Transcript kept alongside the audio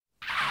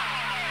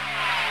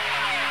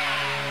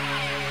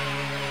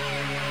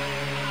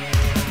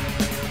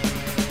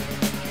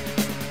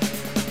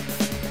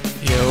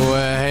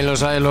Heil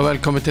og sæl og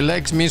velkomin til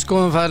leiks. Mín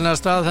skoðum færin að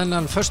stað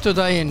þennan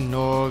föstudaginn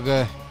og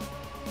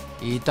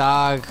í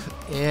dag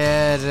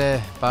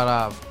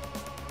bara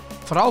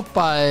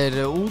frábær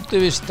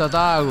útivista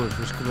dagur,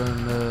 við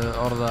skulum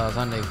orða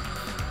þannig.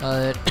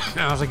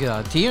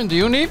 Það 10.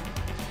 júní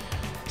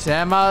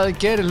sem að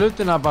gerir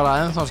hlutina bara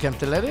ennþá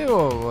skemmtilegri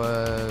og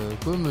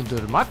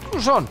Guðmundur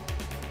Magnússon,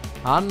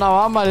 hann á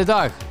afmæli í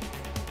dag.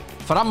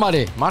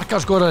 Framari,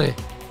 markaskorari,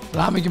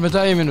 hamingju með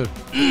daginn mínur.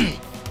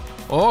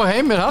 Og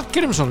Heimir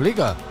Hallgrímsson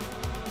líka.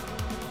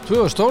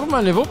 2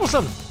 stórmenn í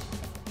fótboltanum.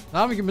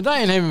 Hamingju með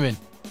daginn, Heimir minn.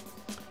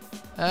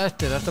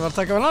 Þetta var að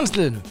taka við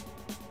landsliðinu.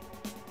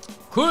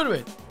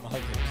 Kurvin.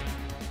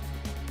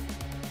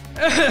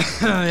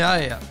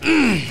 Jæja,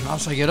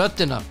 afsaki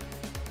röddina.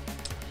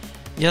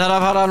 Ég þarf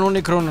að fara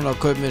núna í Krónuna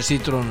og kaupa mér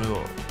sítrónu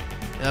og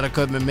ég þarf að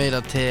kaupa mér meira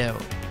te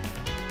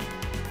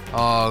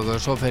og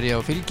svo fer ég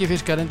á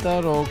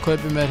Fylgifiskarindar og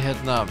kaupa mér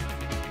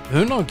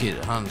hunangið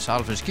hans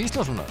Alfreds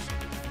Gíslasonar.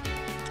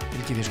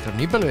 Fylgifiskar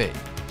Nýbelvegi,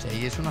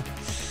 segi ég svona.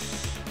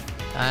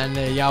 En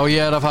já,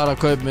 ég að fara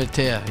að kaupa mér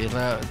te.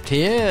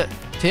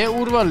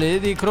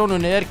 Te-úrvalið í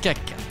Krónunni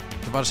geggjað.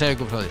 Ég bara segja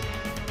ykkur frá því.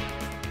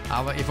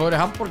 Ég fór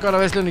í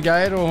hamborgaraverslun í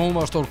gær og hún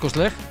var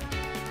stórkostleg.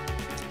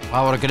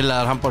 Það voru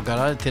grillaðar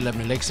hamborgarar til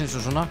efni leiksins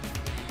og svona.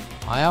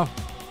 Já.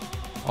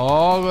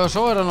 Og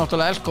svo það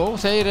náttúrulega Elko.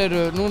 Þeir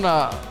eru núna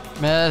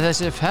með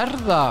þessi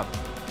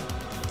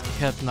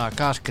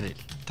gasgrill.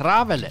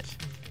 Traveler.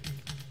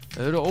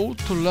 Þau eru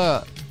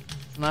ótrúlega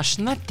svona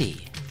snaddi,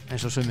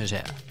 eins og sumir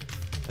segja.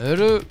 Þau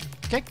eru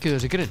geggjuð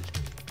þessi grill.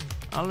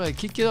 Alveg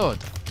kikkið á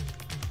þetta.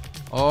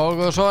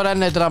 Og svo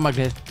enn eitt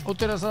rafmagnið.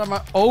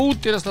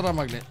 Ódýrasta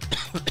rafmagnið.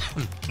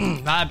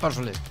 Það bara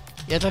svo lið.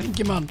 Ég ætla að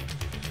hringja mann.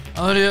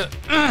 Áður ég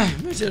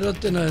missi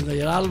röddina þetta.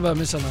 Ég alveg að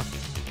missa hana.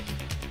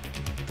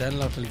 Þetta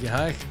náttúrulega ekki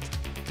hægt.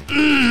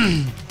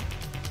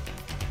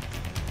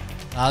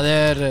 Það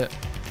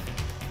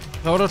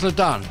Þórhallur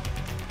Dan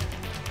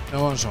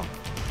Jóhannsson.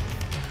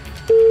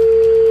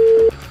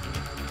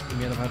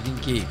 Ég að fara að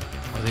hringi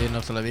og þið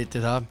náttúrulega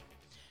vitið það.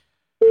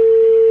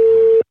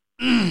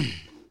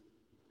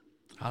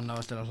 Hann á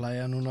eftir að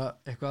hlæja núna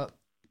eitthvað.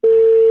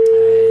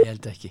 Nei, ég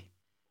held ekki.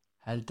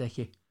 Hann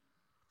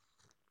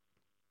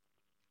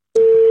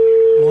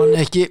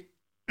ekki.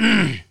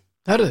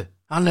 Hörðu,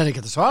 hann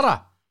ekki að svara.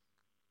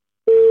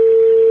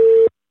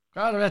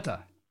 Hvað þetta?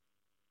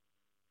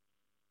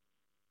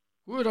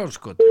 Hvað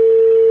álskot?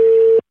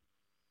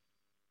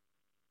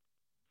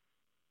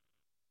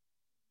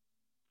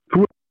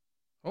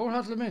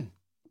 Þórhallur minn,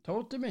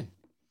 Tóti minn,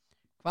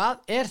 hvað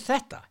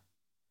þetta?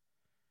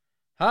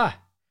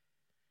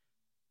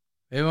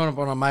 Við vorum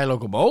búin að mæla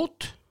okkur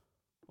mót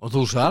og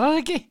þú svarar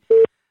ekki?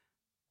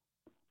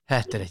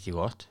 Þetta ekki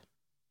gott.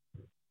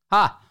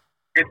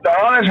 Þetta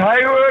aðeins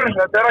hægur,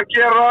 þetta að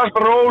gerast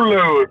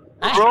rólegur.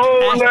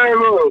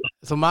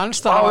 Þú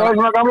manst að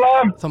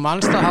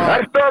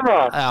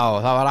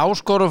það var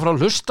áskorun frá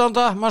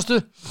hlustanda, manstu?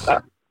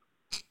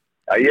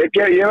 Já, ég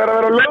verð að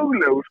vera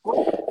löglegur, sko.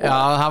 Já,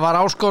 það var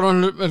áskorun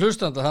með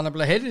hlustanda, þannig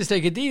að heyrðist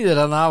ekkert í þér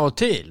hann af og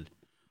til.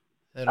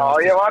 Já,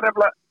 ég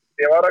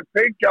var að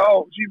kveikja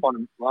á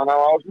símanum, þannig að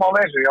það var smá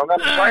messi, ég var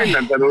nefnt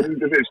silent þegar þú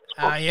ringdi fyrst, sko.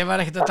 Já, ég var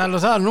ekkert að tala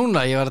um það núna,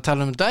 ég var að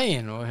tala um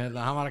daginn og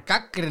hann var að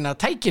gaggrina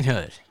tækin hjá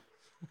þér.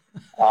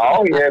 Já,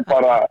 þetta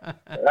bara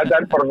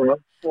svona.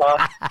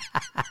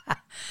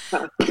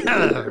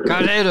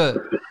 Hvað segirðu?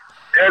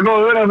 Ég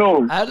góður að nú.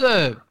 Herðu,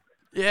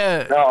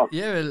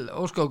 ég vil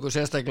óska okkur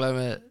sérstaklega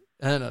með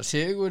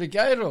sigur í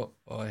gær og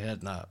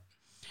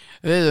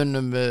við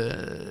unnum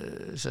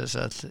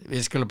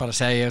við skulum bara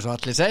segja eins og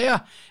allir segja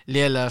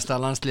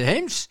lélegasta landslið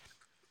heims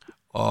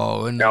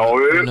og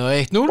unnum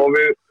 1-0 og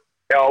við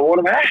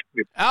vorum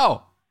heppnir. Já,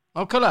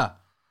 nákvæmlega.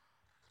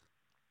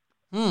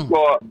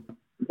 Sko,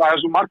 það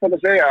svo margt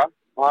að segja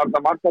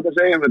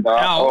um þetta.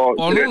 Já,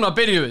 og núna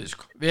byrjum við,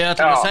 sko. Við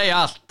ætlum að segja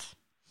allt.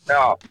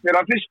 Já, fyrir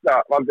að fyrsta,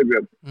 Valdi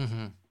Björn.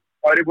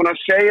 Það ég búin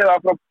að segja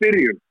það frá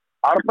byrjun.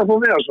 Arnar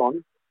Þór Viðarsson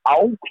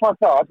ákvað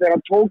það þegar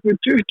hann tók við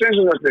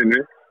 21.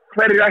 landsliðinu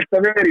hverju ætti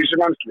að vera í þessu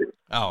landsliði.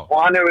 Og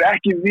hann hefur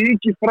ekki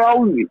vikið frá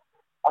því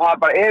að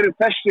það bara eru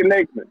þessi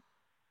leikmenn.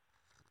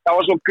 Það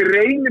var svo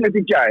greinilegt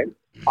í gær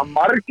að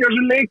margir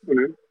þessu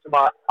leikmennum sem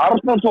að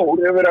Arnar Þór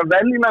hefur verið að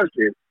velja í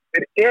landslið,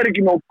 þeir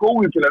ekki nóg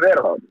góðir til að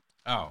vera það.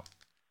 Já.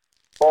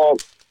 Og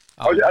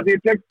að ég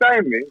tek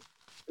dæmi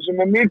sem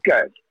er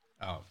Mikael.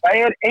 Það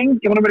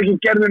enginn, hann er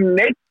ekki gerður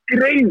neitt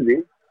greiði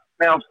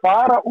með að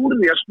fara úr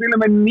því að spila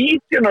með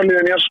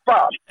 19-liðin í að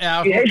spal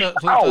í heilt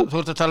ár. Þú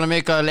ert að tala um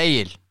Mikael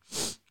Egil.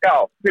 Já,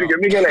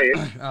 Mikael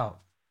Egil. Já.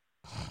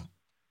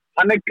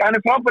 Hann er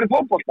frábær í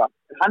fótbolta.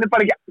 Hann er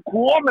bara ekki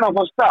komin á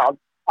þann stað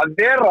að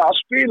vera að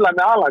spila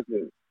með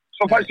A-landsliðinu.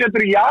 Svo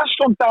setur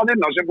Jason Dahl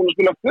inn á sem búin að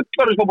spila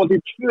fullorðisfótbolta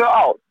í 2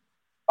 ár.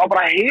 Það var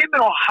bara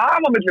heiminn og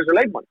hafa milli þessu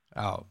leikmann.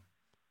 Já.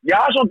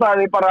 Jason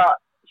Dahl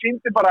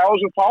sýndi bara á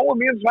þessu fáum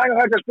mínútum sem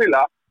hann að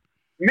spila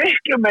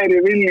miklu meiri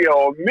vilja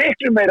og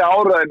miklu meiri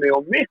áræðni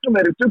og miklu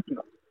meiri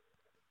dugna.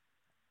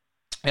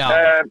 Já.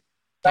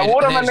 Það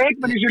voru með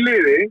leikmenn í þessu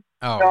liði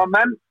sem að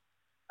menn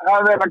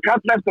hafa verið að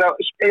kalla eftir að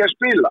eiga að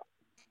spila.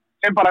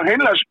 sem bara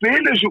hreinlega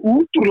spila þessu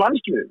út úr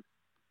landsliðinu.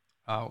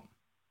 Já,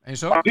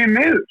 eins og? Það fyrir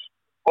miður.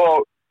 Og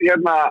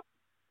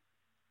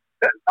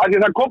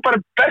það kom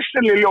bara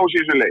bestileg ljós í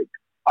þessu leik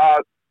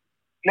að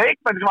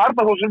leikmenn sem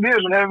Arnar Þórsson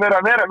Viðarsson hefur verið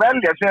að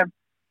velja sem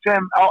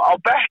á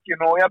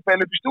bekkinu og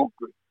jafnvel upp í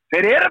stúku.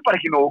 Þeir eru bara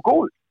ekki nógu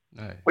góðir.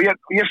 Og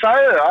ég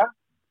sagði það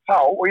þá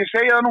og ég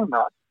segi það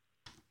núna.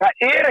 Það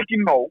er ekki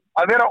nóg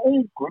að vera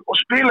ungur og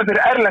spila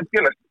fyrir erlend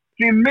félagslið.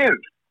 Því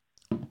miður.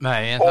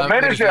 Nei, en það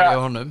verður ekki í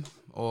honum.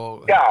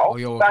 Já,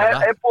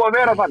 það er búið að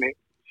vera þannig.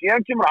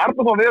 Síðan kemur Arnar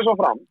Þórsson Viðarsson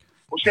fram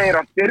og segir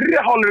að fyrri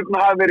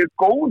hálfleikurinn hafi verið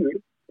góður.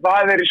 Það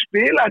hafi verið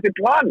spilað eftir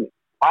plani.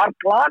 Það er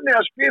planið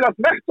að spila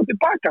þvert og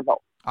tilbaka þá.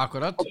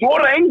 Akkurat. Og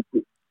þora engu.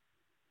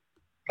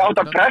 Það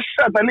átt að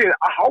pressa þetta lið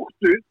að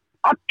háttu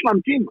allan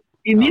tíma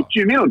í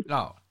 90 mínútur.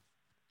 Já.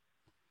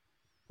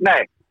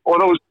 Nei, og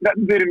þú veist,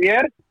 fyrir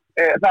mér,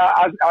 það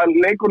að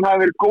leikurinn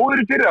hafi verið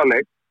góður í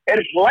fyrirháleik er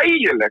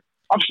hlægilegt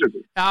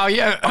afsökun. Já,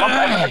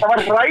 þetta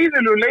var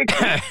hræðilegu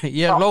leikur.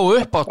 Ég hló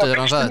upp átti þegar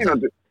hann sagði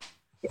þetta.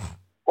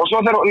 Og svo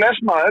þegar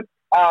lesmaður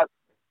að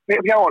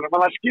hjá honum,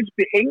 að það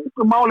skipti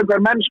engu máli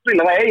hver menn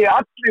spila, það eigi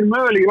allir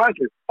möguleiki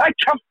landslið. Það er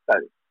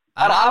kjaftæði.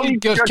 Það er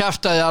algjört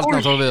kjaftæði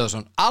Arnar Þór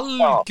Viðarsson.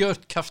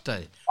 Algjört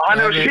kjaftæði. Og hann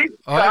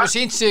hefur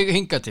sýnt sig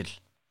hingað til.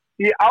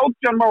 Í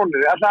 18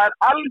 mánuði að það er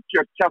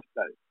algjört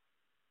kjaftæði.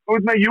 Þú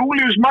veit með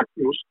Júlíus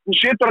Magnús, þú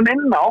setur hann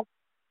inn á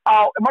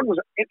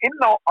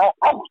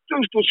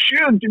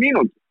 87.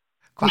 mínúti.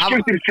 Þú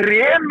skiptir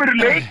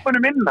 3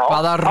 leikmönnum inn á.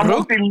 Hvaða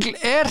rugl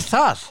er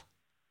það?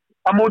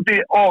 Á móti,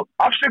 og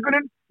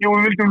afsökunin, við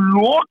vildum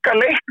loka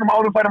leiknum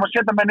áður færum að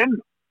setja menn inn.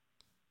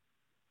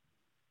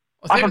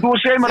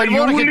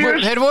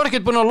 Þeir voru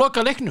ekkert búin að loka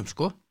leiknum,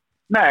 sko?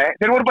 Nei,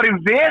 þeir voru bara í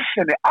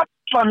vesenni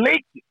allan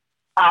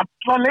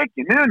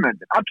leikin,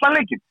 miðurmöndin, allan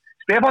leikin.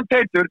 Stefán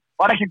Teitur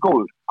var ekki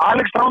góður.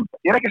 Alex Trándar,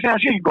 ég er ekki að segja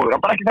hann sé ekki góður,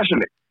 hann bara ekki þessu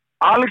leik.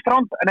 Alex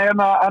Trándar,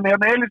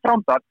 Elís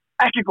Trándar,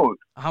 ekki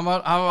góður. Hann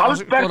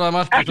skoraði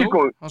mark, ekki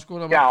góður.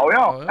 Já,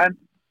 en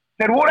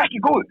þeir voru ekki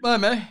góður.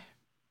 Nei.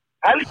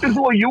 Heldur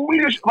þú að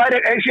Júlíus væri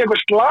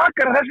eitthvað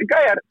slakar en þessi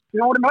gæjar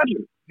þegar voru með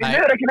öllum? Því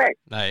er ekki nei.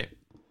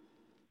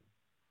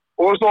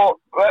 Og svo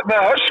með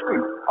Höskul,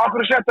 af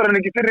hverju settur hann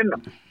ekki fyrir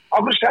innan? Af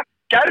hverju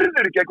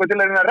gerður ekki eitthvað til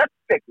að reyna að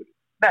redda eitthvað?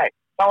 Nei,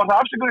 það var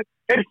það afsökuð.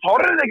 Þeir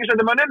þorðið ekki að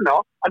setja mann inn á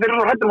að þeir eru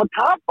svo hræddir að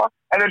tapa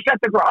ef þeir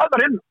setja eitthvað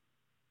aðrar inn á.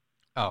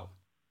 Já.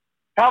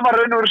 Það var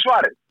raun og veru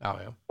svarið. Já.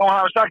 Og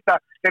hann hafa sagt að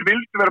þeir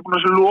vildu vera búin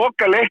að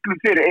loka leiknum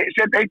fyrir,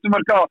 setja eitt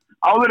mark á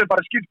áður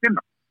bara skipt inn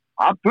á.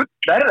 Það bull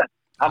er það.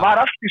 Það var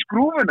allt í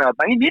skrúfunu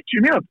þarna í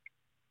 90 mínútur.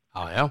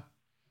 Já.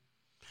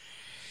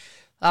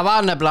 Það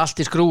var nefnilega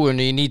allt í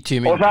skrúfunu í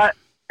 90 mínútur. Og það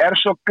er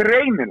svo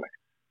greinilegt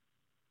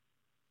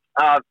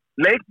að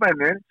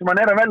leikmennir sem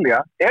hann er að velja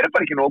eru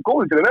bara ekki nógu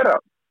góðir til að vera.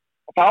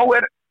 Og þá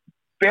er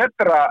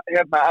betra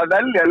að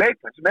velja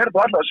leikmenn sem eru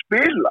þá alltaf að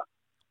spila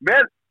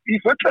með í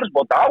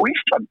fullverðsbóta á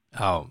Íslandi.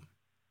 Já.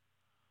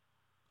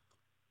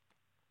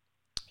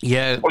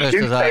 Og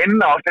skipta inn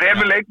á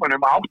 3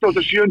 leikmennum á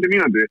 87.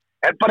 mínútu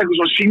er bara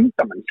eitthvað svo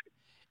sýndamennski.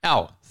 Já,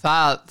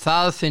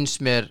 það finnst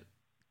mér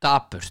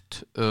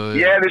dapurt.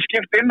 Ég hefði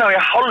skipt inn á í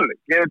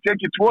hálfleik. Ég hefði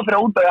tekið 2-3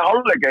 út af í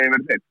hálfleika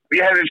yfir þeim. Og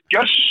ég hefði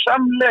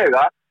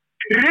gjörsamlega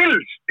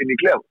trillst inn í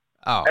klefa.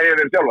 Ef ég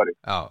hefði þjálfari.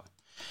 Já.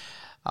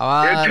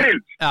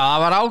 Það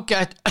var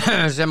ágætt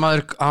sem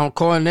hann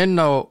kom inn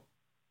á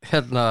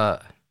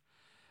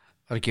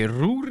var ekki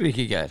Rúrik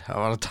í gær.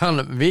 Hann var að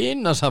tala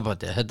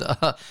vinasambandi.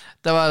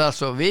 Þetta var alls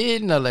svo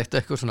vinalegt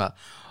eitthvað svona.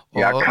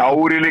 Já,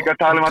 Kári líka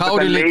tala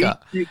þetta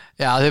leiki.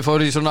 Já, þeir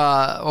fóru í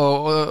svona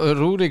og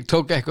Rúrik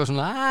tók eitthvað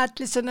svona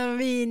allir svona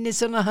vini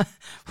svona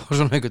og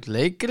svona einhvern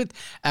leikrit,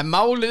 en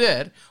málið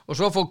er og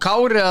svo fór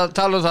Kári að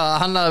tala það að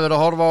hann hafði verið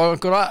að horfa á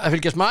einhverja að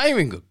fylgjast með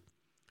æfingu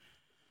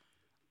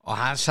og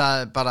hann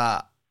sagði bara,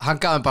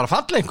 hann gaf hann bara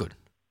fallengur.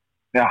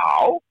 Já.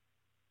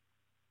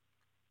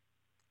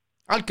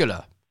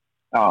 Algjörlega.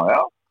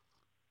 Já.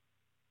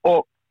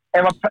 Og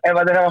ef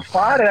þeir hafa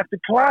farið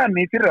eftir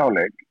plani í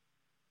fyrrháleik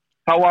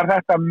þá var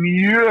þetta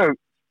mjög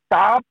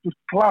dapurt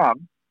plan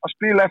að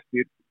spila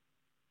eftir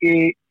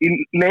í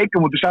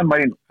leikum út í San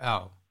Marino.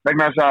 Já.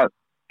 Vegna þess að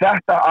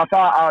þetta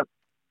að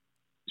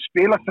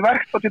spila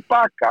þvert og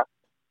tilbaka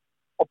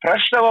og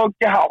pressa það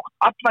ekki hátt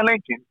allan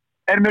leikin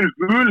er mér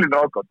hulinn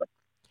ráðgáta.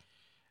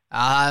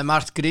 Já, það er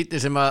margt skrítið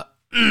sem að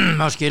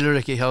maður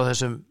skilur ekki hjá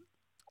þessum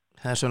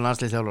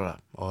landsliðsþjálfara.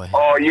 Og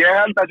ég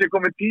held að það sé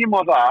komið tíma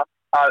á það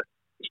að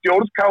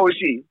stjórn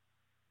KSÍ,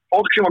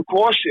 fólk sem var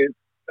kosið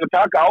til að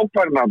taka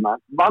ákvarðanirnar,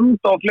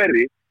 Vanda og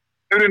fleiri,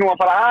 þurfi nú að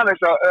fara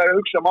aðeins að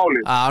hugsa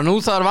málið. Já, nú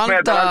þarf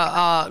Vanda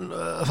að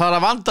fara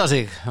að vanda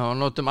sig og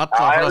notum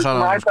alla frasana. Já,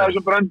 ég hætta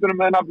þessum bröndunum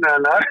með nafnið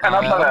hennar, en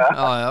allavega.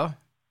 Já.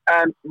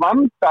 En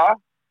Vanda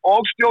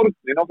og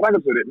stjórnin á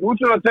frækastjóri, nú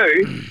þurfa þau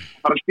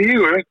bara að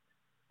stígu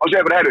og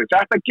segja bara, herru,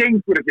 þetta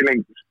gengur ekki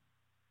lengur.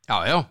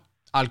 Já,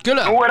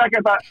 algjörlega. Nú er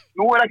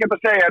ekkert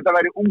að segja að þetta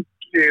væri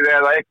unglið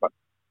eða eitthvað.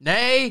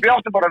 Nei. Við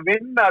áttum bara að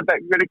vinna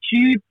þetta,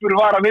 Kýpur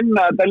var að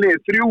vinna þetta lið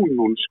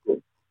 3-0, sko.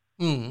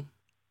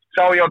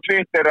 Sá ég á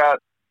Twitter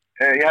að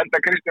ég held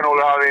að Kristján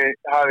Óli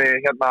hafi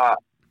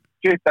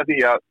sitt að því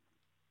að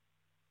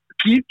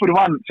Kýpur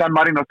vann San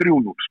Marino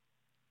 3-0.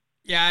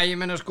 Já, ég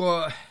meina sko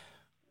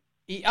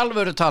í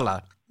alvöru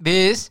tala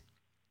við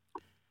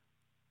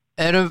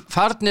erum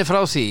farnir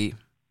frá því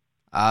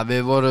að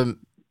við vorum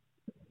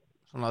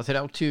svona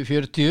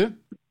 30-40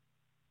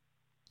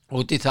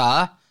 út í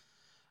það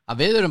að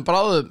við erum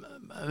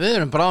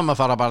bráðum að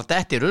fara bara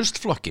dett í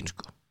ruslflokkin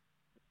sko.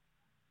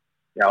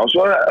 Já, og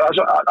svo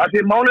að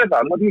því málið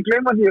það, má ekki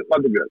gleyma því,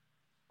 Valdur Björn,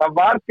 það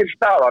var til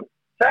staðar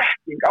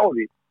þekking á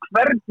því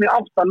hvernig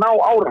átt að ná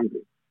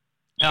árangri.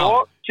 Svo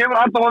kemur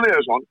Arnar Már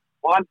Viðarsson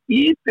og hann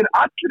ýtir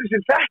allir þessi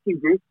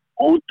þekkingu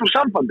út úr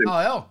sambandinu.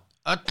 Já,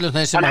 öllum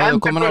þeir sem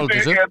hefur komið nálægt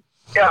þessu.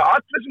 Já,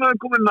 allir sem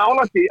hefur komið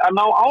nálægt því að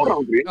ná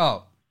árangri,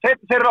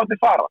 þeir eru átti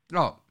fara.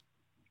 Já.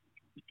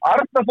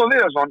 Arnar Már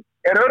Viðarsson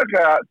er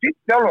örugglega fínn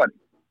þjálfari.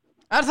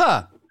 Er það?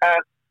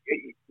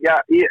 Já,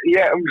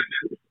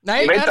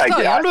 Nei, er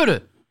það í alvöru?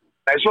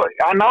 Nei, svo,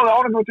 hann náði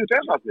árangri á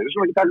 21 ári,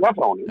 svo ekki taka það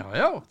frá honum.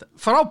 Já,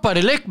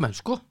 frábæri leikmenn,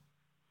 sko.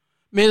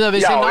 Miðað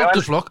við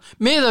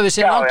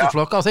sinn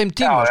aldurflokk á þeim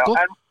tíma, sko.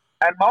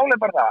 En málið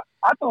bara það,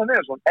 Arnar Már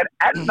Viðarsson er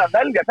enn að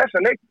velja þessa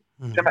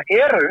leikmenn sem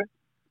eru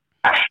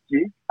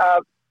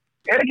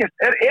ekki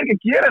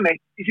að gera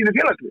neitt í sínu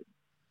félagslið.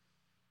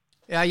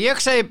 Já, ég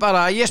segi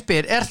bara, ég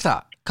spyr, er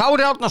það?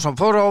 Kári Árnason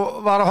var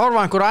að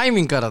horfa einhverja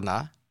æfingar þarna.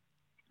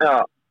 Já.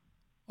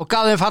 Og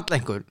gaf þeim fall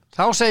einhver.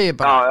 Þá segi ég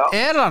bara,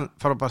 er hann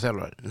frábær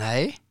þjálfari?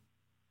 Nei.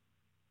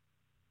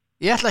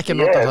 Ég ætla ekki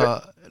að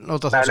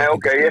nota það. Nei,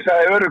 ok, ég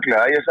sagði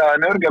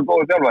hann örugglega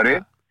góður þjálfari.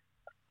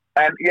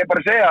 En ég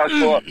bara segja að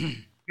sko,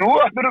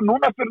 núna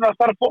fyrir að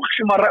starfa fólk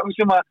sem að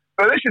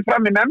auðvitað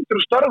fram í nefndur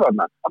og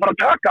störðarna, að fara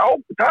að taka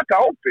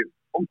ábyrgð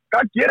og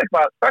gera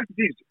eitthvað praktiskt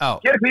í þessu.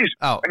 Gera eitthvað í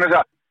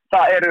þessu.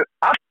 Það eru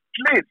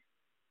allir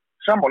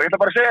sammála. Ég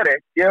ætla bara að segja þér,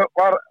 ég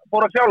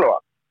fór að þjálfa.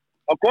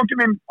 Þá kom til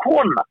mín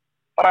kona,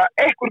 bara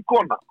einhver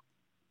kona,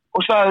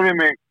 og sagði við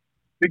mig,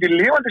 við getum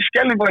lifandi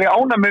skelling var ég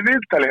ánægð með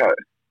viðtali hjá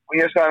þér. Og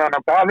ég sagði hann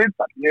að það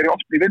viðtal, ég er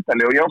oft í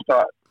viðtali og ég er ofta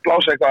að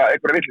blása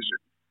eitthvað vitleysu.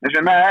 Ég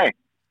segi, nei,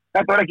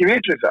 þetta var ekki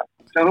vitleysa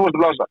sem þú varst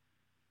að blása.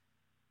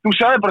 Þú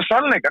sagði bara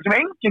sannleika sem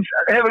enginn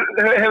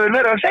hefur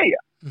verið að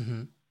segja.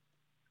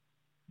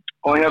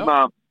 Og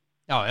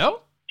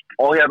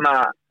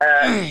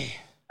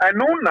en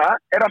núna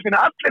er að finna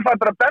allir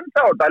fattur að benda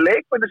á þetta,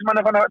 leikmyndir sem hann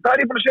er fann að, það er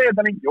ég búin að segja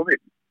þetta lengi og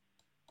við.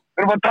 Við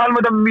erum að tala um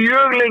þetta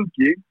mjög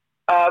lengi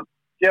að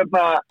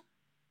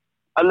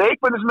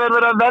leikmyndir sem er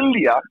verið að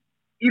velja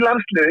í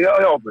landsliði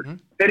hjá okkur,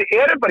 þeir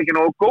eru bara ekki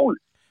nógu góð.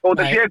 Og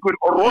þetta sé ykkur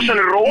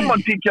rosalega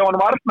romantík hjá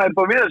hann Arnar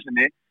Már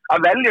Viðarssyni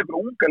að velja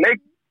ykkur unga leik.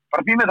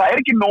 Bara því með það er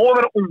ekki nóg að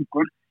vera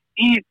ungur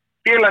í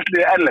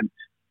félagsliði erlend.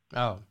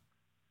 Já.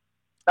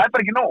 Það er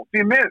bara ekki nóg,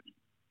 því miður.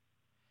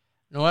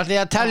 Nú ætla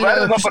ég að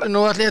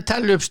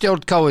tella upp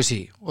stjórn KSÍ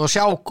og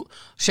sjá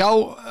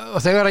og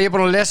þegar ég er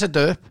búin að lesa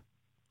þetta upp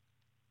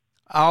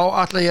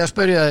ætla ég að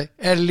spyrja þig,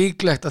 er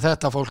líklegt að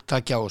þetta fólk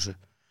takja á þessu?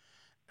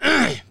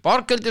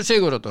 Borghildur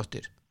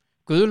Sigurðardóttir,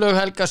 Guðlaug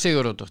Helga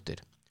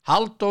Sigurðardóttir,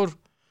 Halldór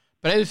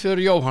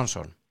Breiðfjörð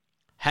Jóhannsson,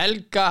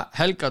 Helga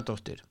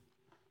Helgadóttir,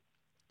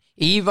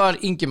 Ívar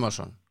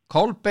Ingimarsson,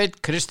 Kolbeinn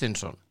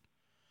Kristinsson,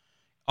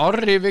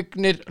 Orri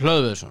Vignir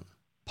Hlöðversson,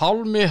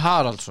 Pálmi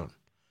Haraldsson,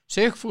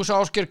 Sigfús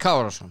Ásgeir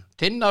Kárason,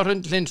 Tinna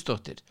Hrund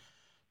Lindsdóttir,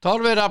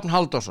 Torfi Rafn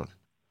Halldórsson,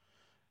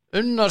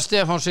 Unnar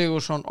Stefán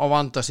Sigursson og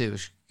Vanda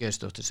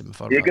Sigurðardóttir sem er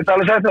farið. Ég get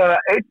alveg sagt að það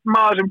er einn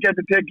maður sem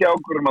getur tekið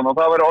ákvörðun og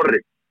það var Orri.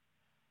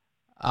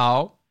 Já.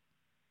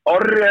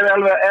 Orri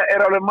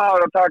er alveg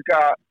maður að taka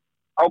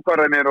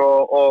ákvörðunir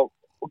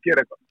og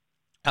gera eitthvað.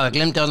 Já, það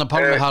glemdi hann að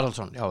Pálmi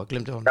Haraldsson. Já, það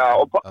glemdi hann.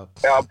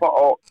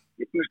 Og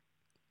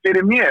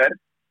fyrir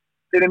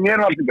mér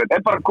Valdur, það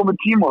er bara komið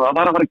tíma og það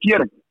er að fara að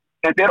gera eitthvað.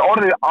 Þetta er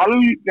orðið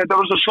þetta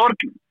er svo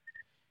sorglega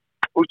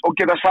og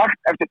geta sagt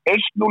eftir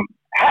 1-0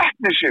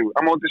 heppnisigur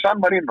á móti San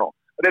Marino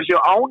og þeir séu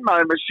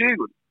ánægðir með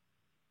sigur.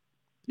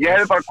 Ég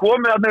hefði bara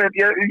komið að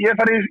ég hefði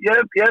farið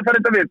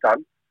þetta viðtal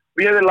og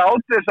ég hefði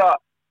látið þessa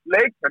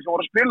leikmenn sem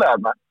voru að spila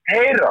þarna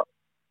heyra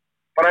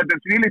bara þetta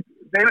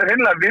er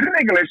hreinlega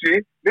virðingarleysi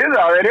við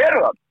það að þeir eru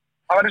það.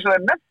 Það var eins og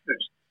þeir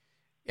nefnist.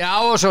 Já,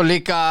 og svo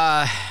líka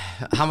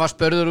hann var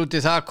spurður út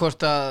í það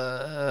hvort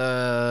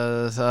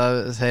að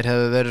þeir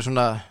hefðu verið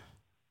svona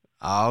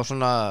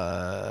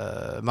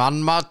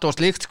mannmat og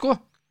slíkt sko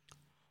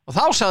og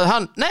þá sagði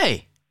hann, nei,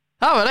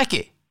 það var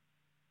ekki.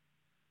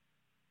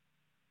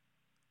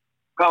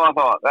 Hvað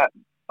var það?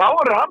 Þá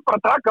var hann bara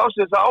að taka á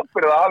sig þessa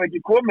ábyrgð að hafa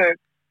ekki komið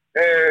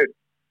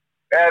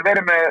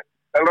verið með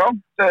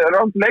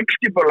rámt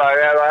leikskipulag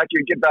eða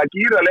ekki geta að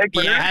gýra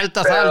leikmenn. Ég held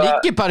að það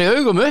liggi bara í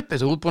augum uppi.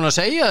 Þú ert búin að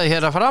segja það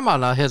hér að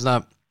framan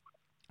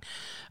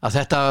að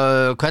þetta,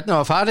 hvernig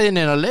var farið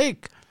inn að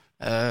leik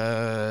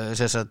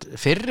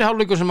fyrri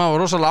hálfleikur sem hann var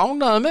rosalega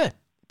ánægður með.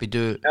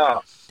 Býtu,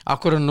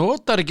 akkur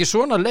notar ekki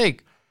svona leik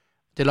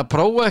til að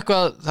prófa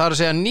eitthvað, það er að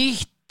segja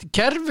nýtt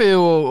kerfi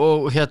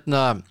og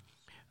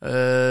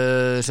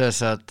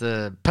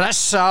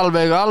pressa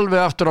alveg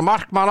aftur á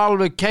markmann,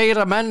 alveg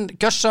keyra menn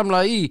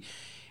gjössamlega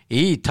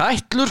í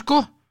tætlur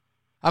sko.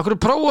 Akkur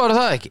prófaðu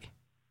það ekki?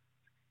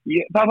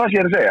 það sem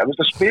ég að segja, þú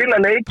veist að spila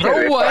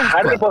leikkerfi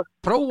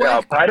prófa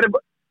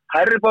eitthvað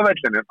hærri upp á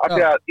vellinum, af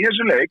því að í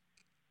þessu leik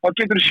þá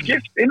getur þú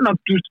skipt inn á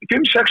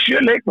 5, 6,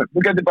 7 leikmenn, þú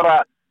getur bara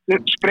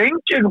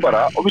sprengja ykkur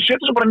bara og við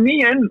setjum svo bara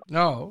nýja inn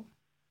þau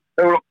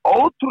voru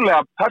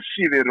ótrúlega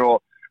passífir og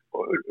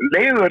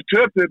leiður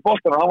töpuði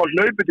boltan og hann var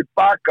hlaupið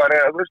tilbaka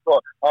þú veist, og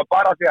það var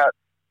bara því að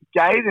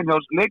gæðin hjá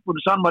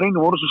leikmennu San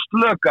Marino voru svo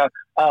slöka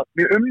að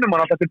við unnum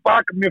hann alltaf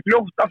tilbaka mjög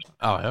fljótt aftur.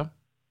 Já.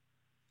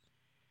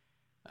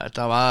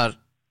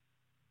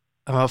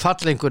 Það var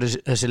fallengur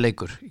þessi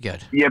leikur í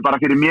gær. Ég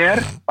bara fyrir mér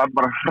var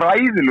bara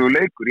hræðilegu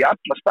leikur í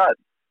alla staði.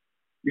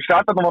 Ég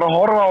satt að það var að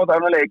horfa á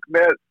þetta leik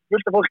með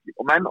fullt af fólki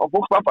og menn og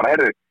fólk var bara, ef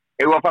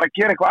við að fara að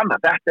gera eitthvað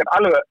annað, þetta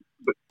alveg,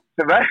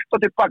 þetta verðt og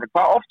tilbaka,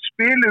 hvað oft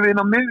spilum við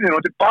inn á miðjun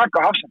og tilbaka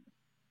á hafsendum?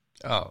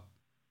 Já.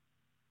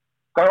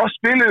 Hvað oft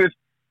spilum við,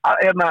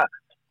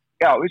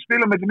 við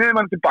spilum með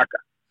miðjumann tilbaka.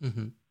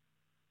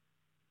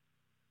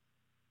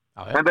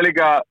 Þetta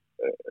líka,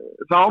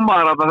 þá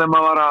maður að þegar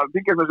maður var að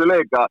byggja þessu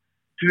leika,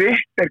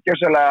 Twitter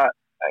gjössalega,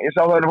 ég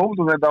sá það í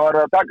hóttum þetta var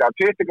að taka,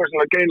 Twitter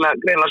gjössalega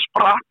greinlega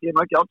spratt, ég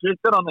er ekki á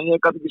Twitter, þannig að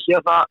ég gæti ekki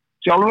séð það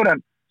sjálfur, en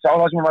sá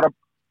það sem var að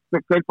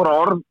kveik bara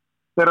orð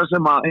þeirra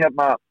sem að,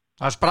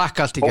 Það sprakk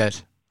allt í gær,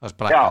 það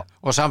sprakk,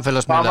 og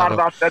samfélagsmiðlar.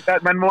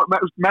 Það var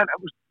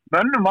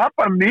mönnum var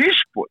bara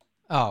misbúið.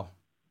 Já.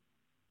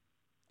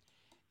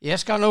 Ég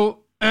skal nú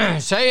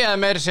segja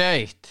meira segja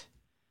eitt.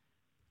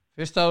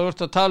 Fyrst að þú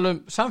ert að tala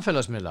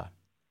samfélagsmiðla.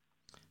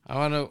 Það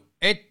var nú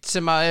eitt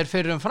sem er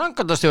fyrir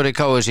framkvæmdastjóri í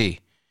KSÍ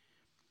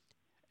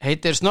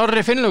heitir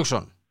Snorri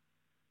Finnlaugsson.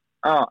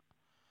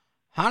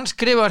 Hann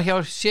skrifar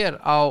hjá sér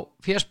á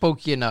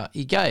fésbókina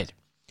í gær.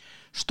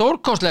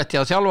 Stórkostlegt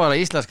hjá þjálfara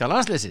íslenska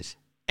landsliðsins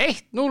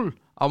 1-0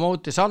 á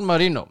móti San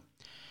Marino.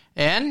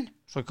 En,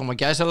 svo koma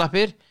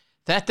gæsalappir,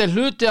 þetta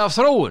hluti af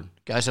þróun,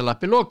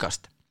 gæsalappi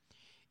lokast.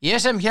 Ég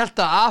sem hélt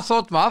að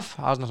Aþótt Vaff,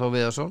 Árni Þór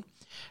Viðarsson,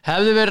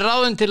 hefði verið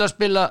ráðinn til að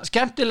spila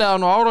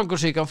skemmtilegan og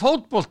árangursríkan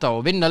fótbolta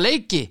og vinna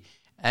leiki,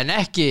 en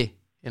ekki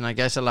innan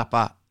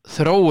gæsalappa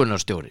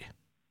þróunarstjóri.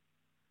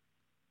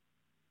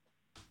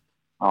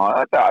 Já,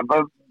 þetta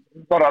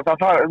bara, það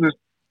þarf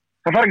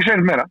ekki að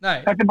segja meira. Nei.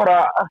 Þetta er bara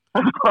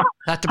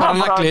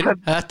naglinn,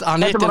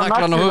 hann hittir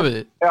naglan á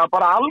höfuðið. Já,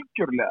 bara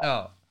algjörlega. Já.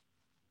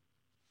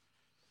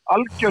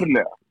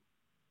 Algjörlega.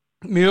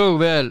 Mjög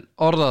vel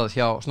orðað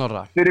hjá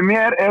Snorra. Fyrir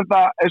mér er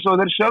það, eins og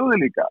þeir sögðu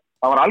líka,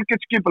 það var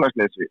algjört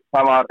skipulagsleysi.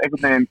 Það var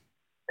einhvern veginn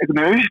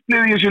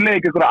upplifði í þessu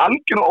leik, einhverja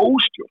algjör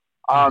óstjórn.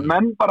 Að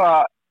menn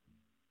bara,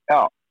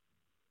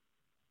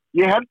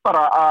 ég held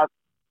bara að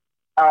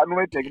nú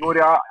veit ég ekki, nú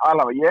er ég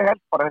alveg, ég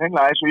held bara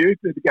hreinlega eins og ég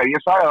upplifði ekki,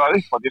 ég sagði það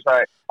upp, ég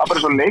sagði, það er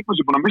bara svo leikmenn sem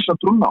er búin að missa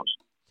trúna á þessu.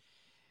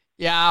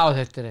 Já,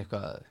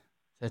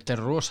 þetta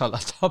er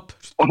rosalega tapur.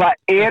 Og það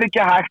er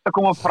ekki hægt að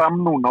koma fram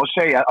núna og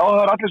segja, það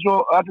er allir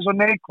svo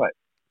neikvæð.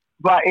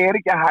 Það er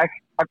ekki hægt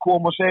að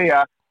koma og segja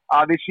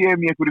að við séum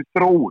í einhverju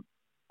þróun.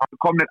 Það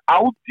komnir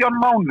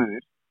 18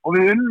 mánuðir og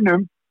við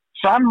unnum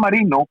San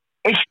Marino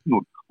 1-0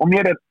 og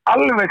mér er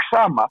alveg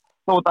sama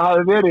þó að það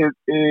hafi verið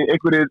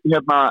einhverju,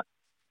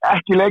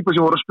 ekki leikmenn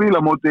sem voru að spila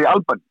móti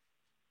Albani.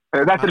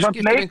 Þetta er samt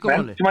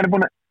leikmenn sem hann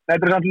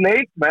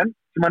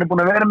er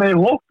búin að vera með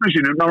í hópnum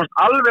sínum nánast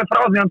alveg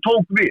frá því hann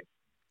tók við.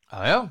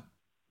 Já.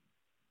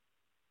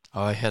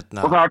 Og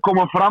það að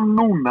koma fram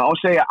núna og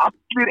segja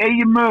allir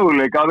eigi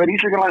möguleika að vera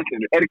íslenska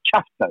landsliðinu er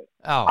kjaftaði.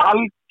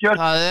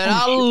 Það er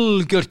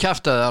algjört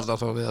kjaftaði, Árni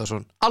Þór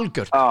Viðarsson.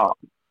 Algjört.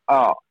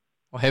 Já.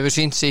 Og hefur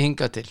sýnt sig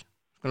hingað til.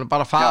 Skulum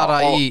bara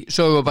fara í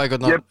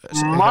sögubækurnar.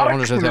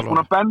 Markminn er búin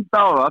að benda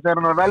á það þegar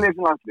hann er að velja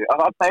þessi landslið að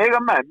þarna eiga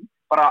menn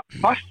bara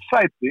fast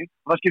sæti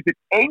og það skiptir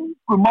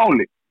engu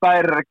máli það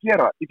er að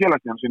gera í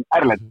félagsliðanum sinn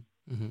erlendis.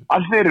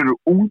 Að þeir eru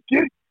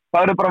ungir,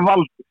 það eru bara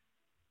valdir.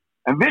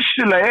 En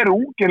vissulega eru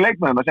ungir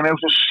leikmennina sem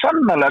hefur svo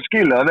sannarlega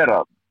skilið að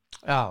vera það.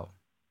 Já.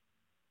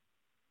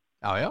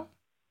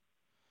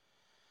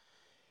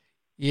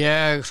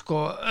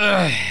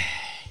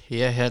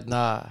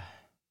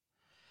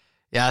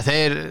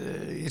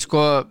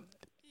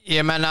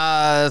 Ég menna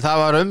það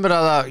var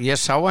umræða, ég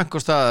sá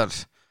einhvers staðar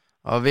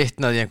og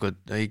vitnaði einhvern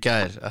í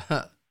gær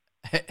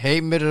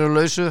Heimir eru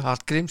lausu,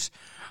 Hallgríms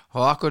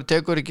og akkur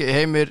tekur ekki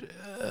Heimir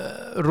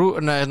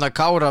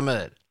Kára með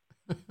þér.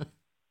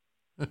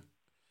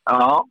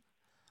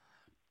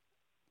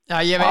 Já,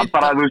 ég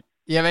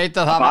veit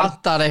að það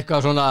vantar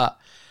eitthvað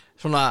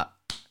svona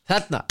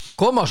þarna,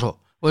 koma svo,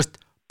 veist,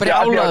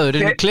 brjálaður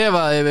inn í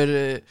klefa yfir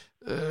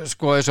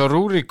eins og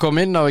Rúrik kom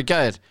inn á í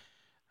gær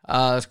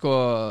að við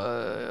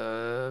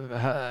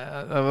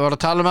vorum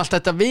að tala allt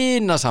þetta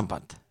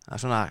vinasamband, það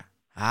er svona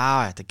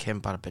þetta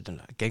kemur bara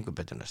gengur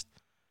betur næst.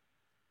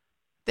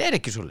 Það er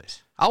ekki svoleiðis,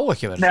 á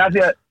ekki að vera. Nei,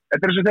 því að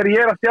þetta er eins og þegar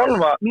ég er að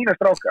þjálfa mína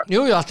stráka.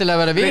 Jú, alltaf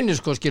að vera vinir,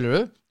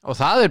 skilurðu, og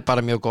það er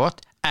bara mjög gott,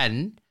 en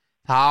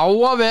það á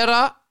að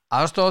vera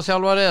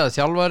aðstoðarþjálfari eða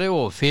þjálfari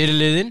og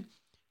fyrirliðinn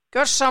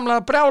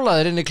gjörsamlega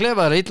brjálaðir inn í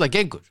klefaður að illa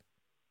gengur.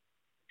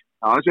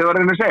 Já, þess að ég var að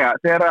reyna að segja,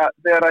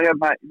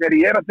 þegar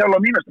ég er að þjálfa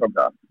mína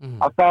stráka,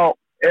 að þá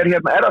er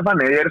það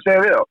þannig, ég er að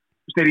segja við þá,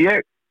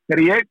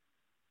 þegar ég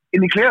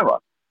inn í klefa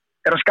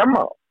er að skamma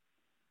þá,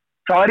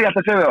 þá ég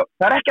alltaf að segja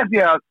það ekki af því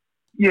að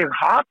ég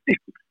hati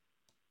ykkur.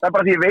 Það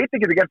bara því ég veit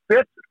ekki að gert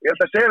betur. Ég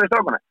ætla að segja við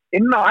strákana,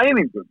 inn á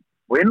æfingum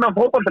og inn á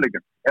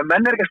fótboltaleikjum, ef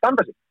menn ekki að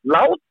standa sig,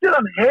 látið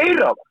hann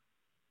heyra það.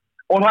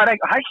 Og það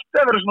ekki hægt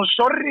að vera svona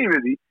sorry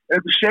við því ef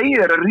þú segir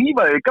þér að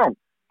rífa þig í gang.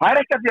 Það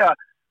ekki af því að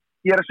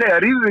ég að segja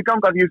að rífa þig í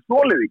gang að ég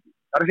þolið ekki.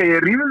 Það að segja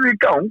ég rífa þig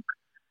í gang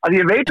að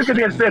ég veit ekki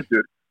að gert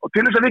betur og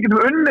til þess að við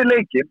getum unnið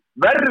leikinn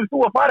verður þú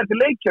að fara til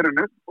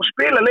leikjarinu og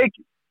spila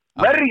leikinn.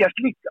 Verjast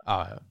líka.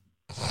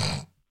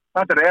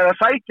 Þetta eða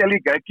sækja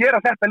líka, eða gera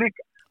þetta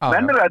líka.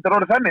 Mennilega þetta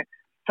orðið þannig,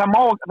 það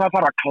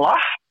þarf að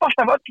klappa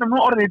alltaf öllum nú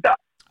orðið í dag.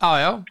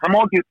 Það má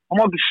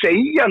ekki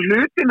segja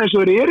hlutin eins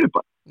og þeir eru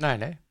bara.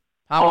 Nei.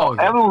 Og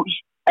ef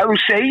þú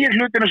segir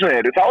hlutin eins og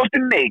þeir eru, þá ertu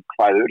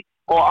neikvæður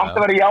og átt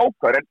að vera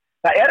jákvæður, en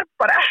það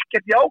bara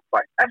ekkert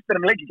jákvæð eftir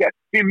að leiki gegn.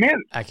 Því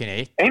miður. Ekki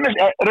neitt.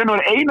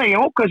 Eina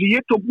jákvæð sem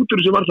ég tók út úr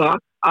þessu var það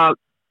að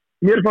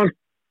mér fannst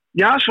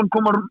Jason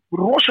koma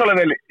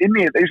rosalega vel inn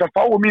í þetta, þess að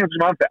fáu mínútur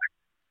sem hann fekk.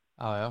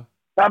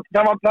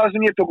 Það var það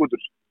sem ég tók út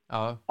úr.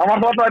 Hann var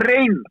alltaf að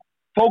reyna,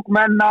 tók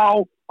menn á,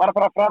 var að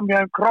fara fram hjá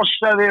hann,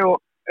 krossaði og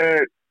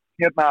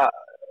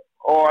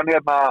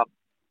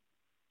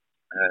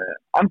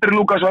Andri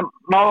Lúkasson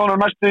náði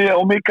hann næstu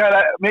og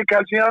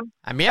Mikael síðan.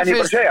 En ég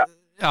bara segja.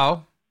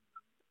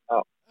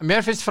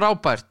 Mér finnst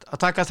frábært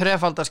að taka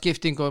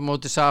þrefaldaskiptingu á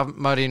móti San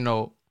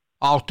Marino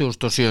á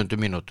 87.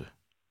 mínútu.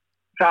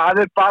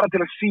 Það bara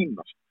til að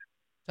sýnast.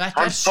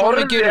 Þetta svo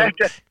mikið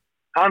rugl.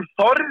 Hann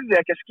þorði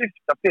ekki að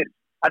skipta fyrr,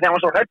 að hann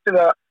var svo hræddur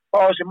að fá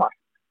þessi mark.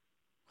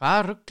 Hvað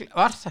rugl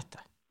var þetta?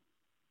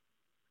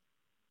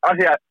 Af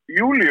því að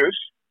Júlíus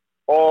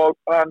og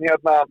hann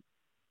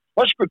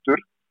Höskuldur,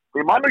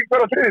 ég man ekki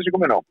hver á þriðið sem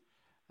kom inn á.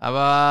 Það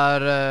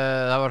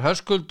var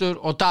Höskuldur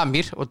og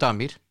Damir.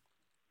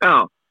 Já.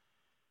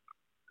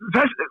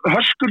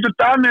 Höskuldur,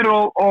 Damir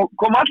og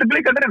kom allir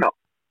blikandir inn á.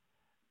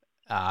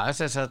 Já,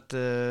 þess að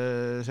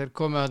þeir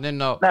komið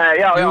inn á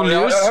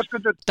Júlíus,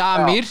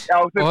 Damir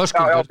og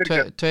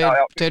Höskuldur,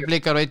 tveir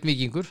blikar og einn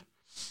víkingur.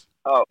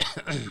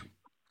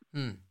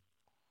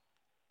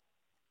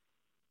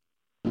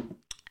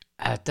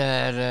 Þetta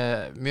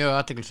mjög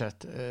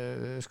athyglisvert.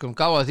 Skulum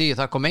gá að því,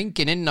 það kom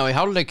enginn inn á í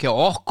hálfleik hjá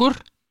okkur.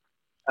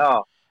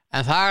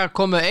 En það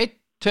komu 1,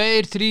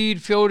 2,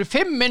 3, 4,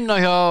 5 inn á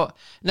hjá,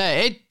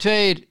 1,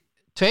 2,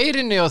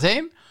 2 inni á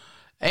þeim.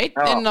 1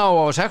 inn á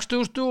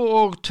 60.000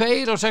 og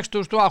 2 á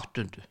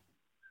 60.800.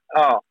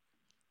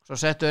 Svo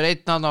settu þeir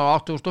 1 á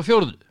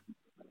 80.400.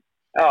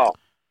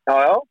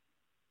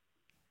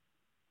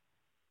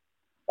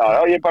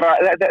 Ég bara,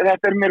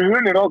 þetta mér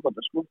hulið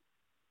ráðgóta, sko.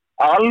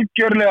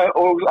 Algjörlega,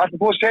 og það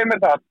búið að segja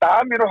mér það að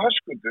Damir og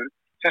Höskuldur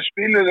sem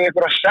spiluðu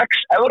einhverja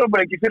 6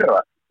 Evrópuleiki fyrra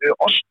við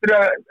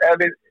Austria, eða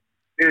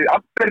við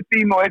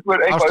Aberdeen og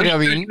eitthvað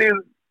Austria-Vín.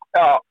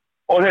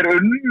 Og þeir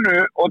unnu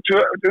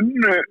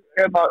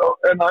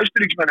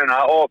Austuríksmennina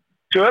og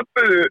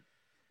töpuðu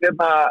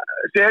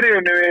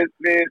seríunni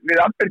við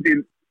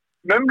Aberdeen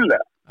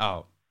mömmulega.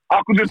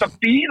 Akkur þurft að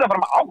bíða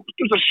fram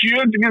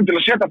 87. mínútu til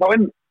að setja þá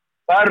inn.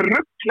 Það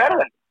rugl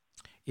þetta.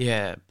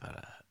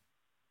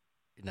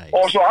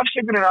 Og svo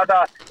afsökunin að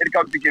það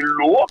gátt ekki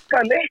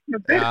loka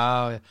leiknum fyrr.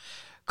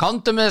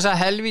 Komdu með þessa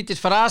helvítis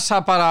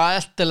frasa bara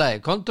eltilegi,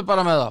 komdu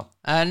bara með þá.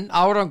 En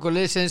árangur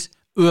liðsins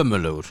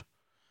ömurlegur.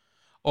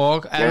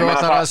 Og ef þú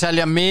ætlar að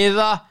selja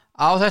miða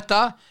á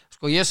þetta,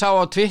 sko ég sá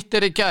á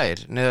Twitter í gær,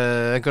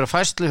 einhverja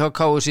færslu hjá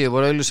KSÍ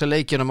voru auglýsa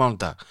leikinn á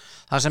mánudag,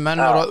 þar sem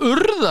menn voru að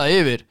urða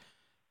yfir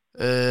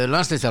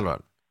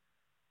landsliðsþjálfarann.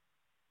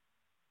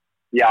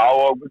 Já,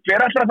 og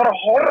hver ætlar að fara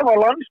að horfa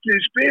á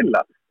landsliði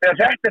spila þegar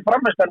þetta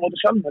frammeistar móti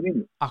San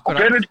Marino? Og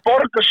hver vil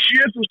borga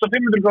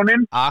 7.500 krónir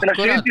til að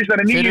setja í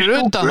þessari nýju stúku? Fyrir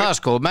undan það,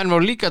 sko, menn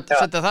voru líka að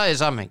setja það í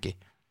samhengi.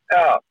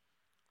 Já.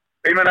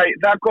 Ég meina,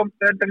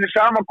 þessi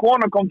sama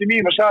kona kom til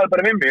mín og sagði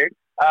bara við mig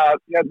að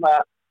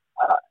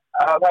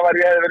það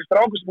hefði verið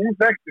strákur sem hún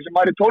þekkti sem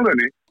var í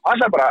 12-unni. Hann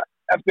sagði bara,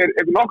 eftir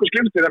nokkuð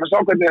sklimstir þegar hann sá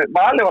hvernig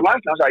Mali var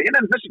landsliðið, hann sagði, ég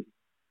nenni þessi ekki.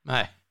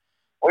 Nei.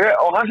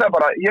 Og hann sagði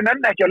bara, ég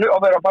nenni ekki að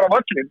vera bara á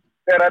völlin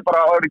þegar það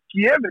bara eru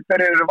gefið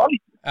þegar þeir eru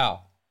valdið. Já.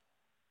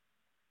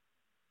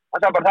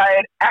 Hann sagði bara, það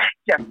er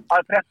ekkert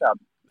að frétta það.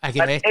 Ekki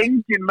neitt. Það er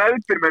engin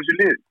meðbyr með þessu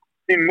lið.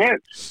 Því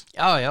miður.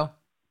 Já.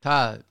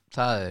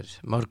 Það er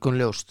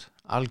morgunljóst.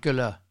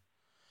 Algjörlega.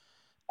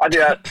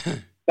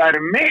 Það er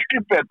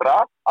miklu betra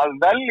að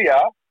velja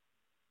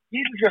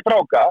íslenska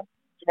stráka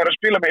sem eru að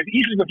spila með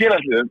íslenska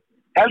félagsliðum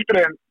heldur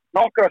en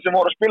nokkra sem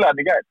voru að spila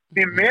þetta í gær.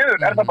 Því miður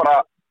er það bara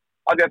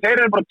að þeir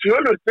eru bara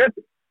tölvöld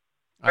betur.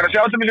 Það er að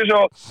sjá til mig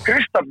svo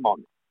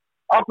Kristallmann.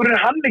 Akkur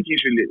er hann ekki í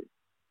þessu liði?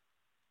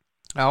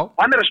 Já.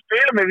 Hann er að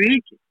spila með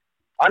Víking.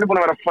 Hann er búin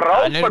að vera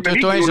frábær með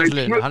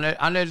Víking.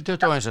 Hann er í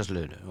 21.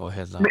 liðinu og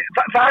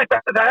það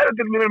er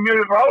til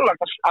mjög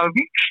rálagt að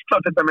víksla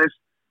þetta með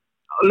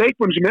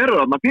leikmenn sem eru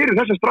þarna fyrir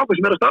þessar strákar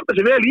sem eru að standa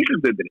sig vel í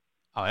Íslandsdeildinni.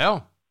 Já.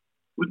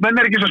 Menn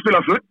er ekki svo að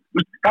spila full.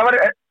 Það var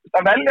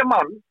að velja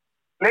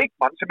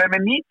leikmann sem er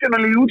með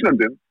 19 í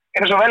útlöndum er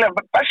þess að velja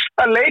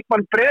besta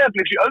leikmann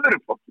Breiðabliks í öðru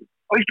flokki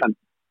á Íslandi.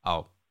 Já.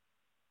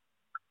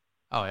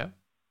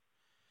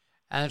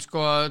 En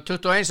sko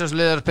 21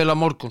 liðar spila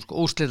morgun sko,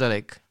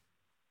 úrslitaleik.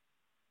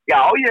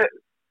 Já,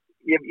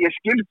 ég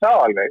skil það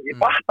alveg, ég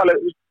fatt alveg,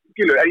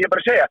 skilur, en ég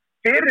bara segja,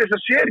 fyrir þessa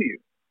seríu.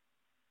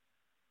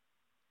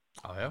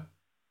 Já.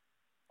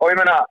 Og ég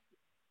meina,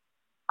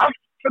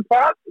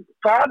 hvað,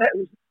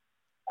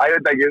 ég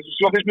veit ekki,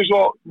 svo finnst mér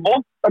svo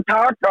vont að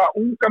taka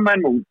unga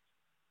menn út.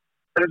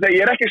 Þannig að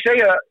ég ekki að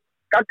segja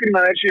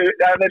gagnrýna þeir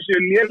séu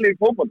lélegir í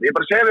fótbolta, ég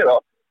bara segja við þá,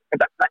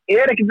 það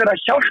ekki verið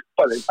að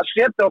hjálpa þeim að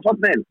setja á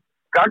þarna inn.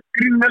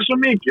 Gagnrýnin svo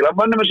mikil, að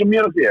mönnum svo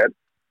mér og þér,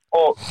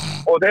 og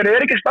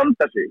þeir ekki að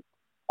standa sig,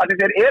 að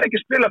þeir ekki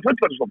að spila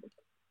fullorðisfótbolta.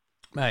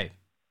 Nei,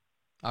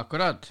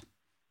 akkurat.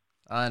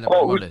 Það er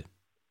nefnilega málið.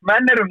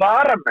 Menn eru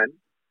varamenn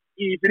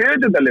í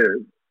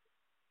þriðjudaliðum,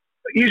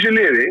 í þessu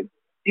liði,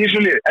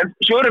 en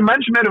svo eru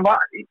menn sem eru í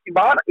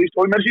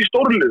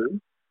stórliðum,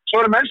 svo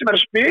eru menn sem eru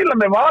að spila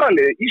með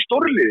varaliði í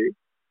stórliði,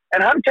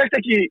 en hann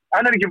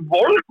er ekki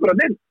volkur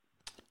að inn.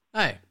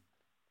 Nei.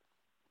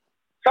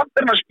 Samt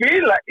hann að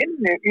spila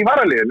inni í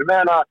varaliðinu,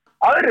 meðan að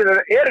aðrir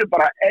eru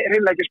bara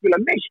reynilega ekki að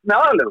spila neitt með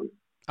aðaliðinu.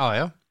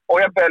 Já. Og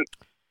jafnvel,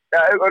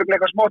 örgulega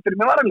eitthvað smáttir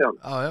með varaliðinu.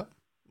 Já.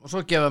 Og svo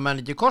gefa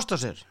menn ekki kost á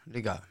sér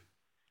líka.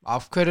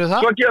 Af hverju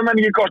það? Svo gefa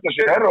menn ekki kost á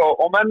sér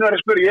og menn verður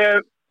að spyrja, ég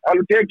hef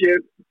alveg tekið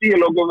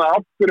díalógum með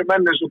af hverju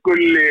menn eins og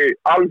Gulli,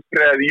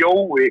 Alfreð,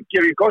 Jói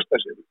gefa ekki kost á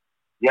sér.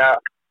 Já,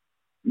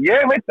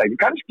 ég veit það ekki,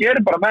 kannski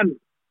eru bara menn,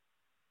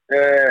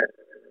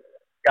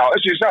 já, þess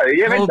að ég sagði,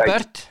 ég veit það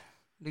ekki.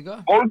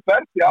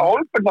 Holbert líka?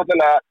 Holbert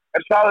náttúrulega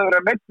er staðið að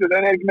vera meittur,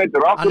 en ekki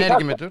meittur. Hann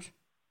ekki meittur?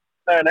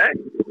 Nei.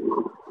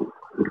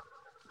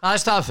 Það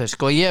staðfest,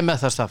 sko, ég með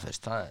það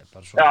staðfest. Það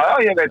bara svo. Já,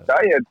 ég veit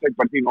það, ég tek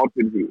bara þín orð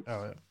fyrir því. Já.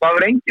 Það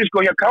var engin, sko,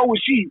 hjá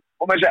KSÍ,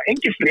 og með þess að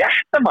engin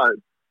fréttamaður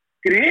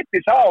gripi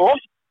það á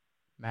oft.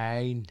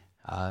 Nein,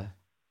 það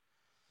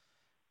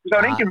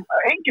var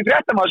engin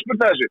fréttamaður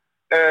spurði þessu.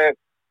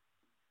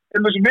 Til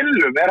þessu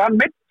Willum, er hann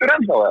meittur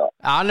ennþá eða?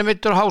 Já, hann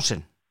meittur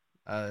hásinn.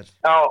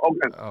 Já,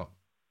 ok. Já.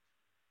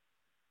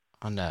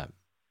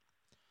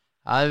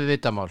 Það er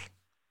vitamál.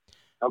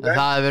 Okay.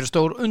 Það hefur verið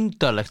stór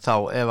undarlegt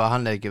þá ef að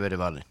hann hefði ekki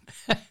verið valinn.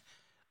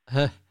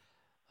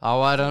 Þá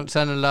er hann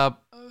sennilega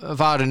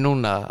farin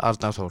núna,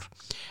 Arnar Þór.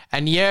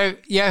 En ég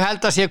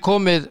held að sé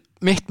komið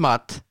mitt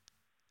mat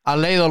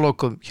að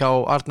leiðalokum hjá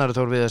Arnar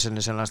Þór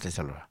Viðarsinni sem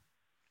landsliðsþjálfara.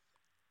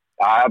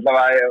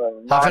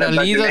 Það fer að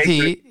líða því,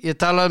 ég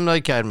talaði það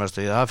í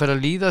gærmastu, það fer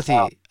að líða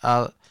því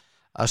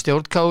að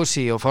stjórn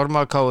KSÍ og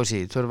formað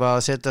KSÍ þurfa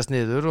að setjast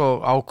niður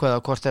og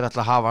ákveða hvort þeir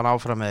ætla að hafa hann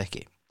áfram eða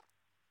ekki.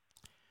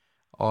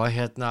 Og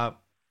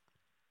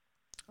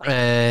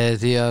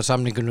því að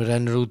samningunum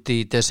rennur út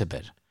í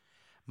desember.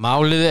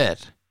 Málið er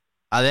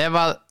að ef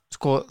að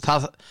sko,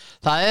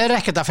 það er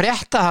ekkert að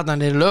frétta hann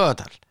niður í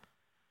Laugardal.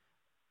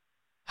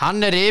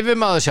 Hann er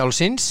yfirmaður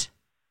sjálfsins,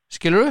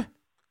 skilurðu?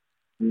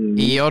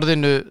 Í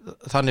orðinu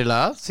þannig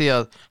lagað, því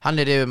að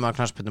hann er yfirmaður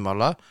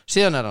knattspyrnumála,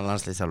 síðan er hann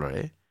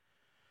landsliðsþjálfari.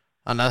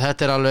 Þannig að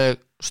þetta er alveg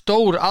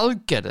stór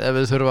aðgerð ef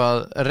við þurfum að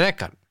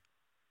reka hann.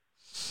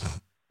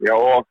 Já,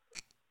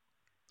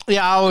 ég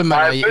er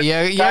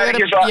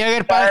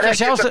bara ekki að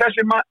sjá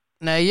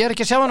Nei, ég er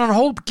ekki að sjá hann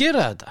hóp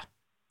gera þetta.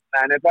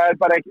 Nei, það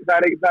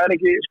er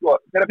ekki, sko,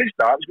 þeirra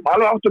fyrsta, við skulum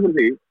alveg áttökum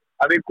því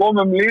að við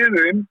komum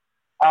liðum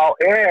á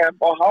EM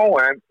og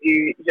HM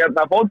í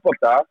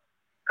fótbolta,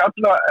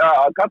 kalla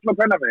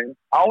kvennafinn,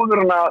 áður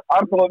hann að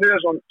Arnar Þór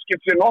Viðarsson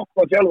skipt sér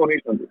nokkuð á þjálfun í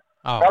Íslandi.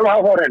 Alveg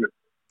hafa það hreinu.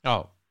 Já.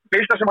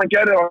 Fyrsta sem hann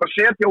gerði var að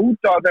setja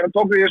út á, þegar hann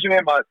tók við þessum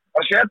EM,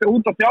 að setja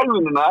út á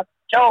þjálfununa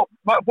hjá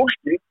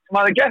fólki sem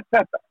hafði gert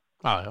þetta.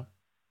 Já.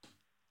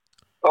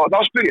 Og þá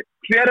spyr ég,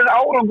 hver er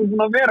árangur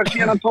búin að vera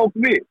síðan hann tók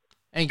við?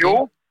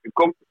 Engin.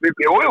 Við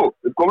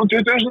komum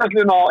 20.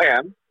 á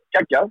EM,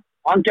 geggjað,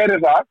 og hann gerði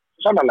það,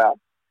 sannarlega.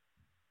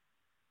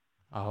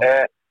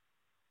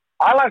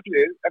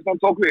 Allarslið, eftir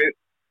hann tók við,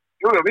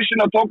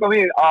 vissilega tók hann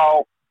við á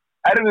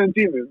erfiðum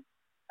tímum,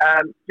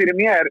 en fyrir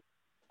mér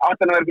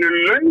átti hann að vera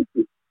fyrir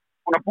löngu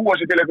búin að búa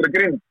sér til einhverja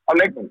grind á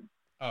leikmennum.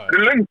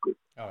 Fyrir löngu.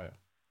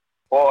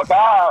 Og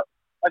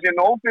það sé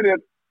nóg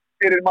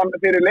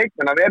fyrir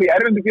leikmenn að vera í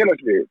erfindu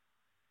félagsliði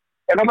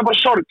er náttúrulega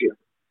bara sorgið.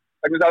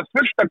 Það er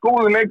fullt af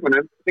góðu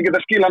leikmennum sem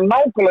geta skila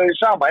nákvæmlega því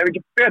sama ef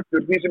ekki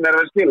betur því sem er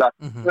að skila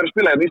fyrir að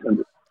spila í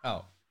Íslandi. Já.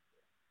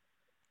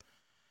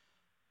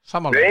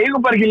 Samanlega. Við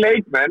eigum bara ekki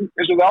leikmenn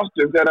eins og við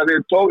áttum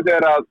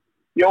þegar að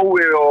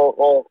Jói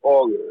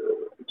og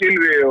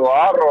Gylfi og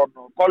Aron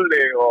og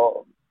Kolli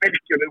og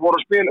Birkjur voru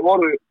að spila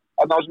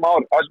á þessum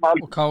árum.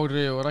 Og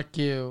Kári og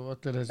Raggi og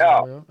allir þessi. Já.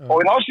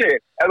 Og þá sé,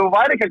 ef þú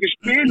væri ekki að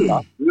spila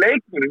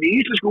leikmennum í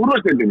íslensku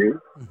úrvalsdeildinni,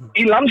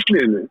 í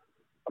landsliðinu,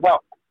 og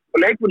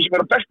leikmennum sem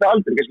er á besta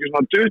aldri, kannski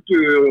svona 20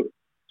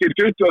 til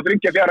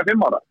 23, 4,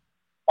 5 ára,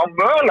 þá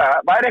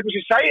mögulega væri eitthvað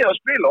sem sæði að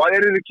spila og að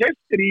þeir eru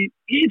keyptir í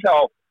þá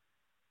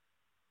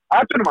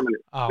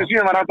atvinnumannalið, sem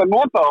síðan var hægt að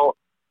nota og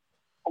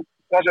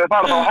þess að það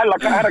fara þá að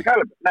herra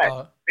kælum. Nei,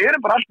 við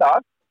erum bara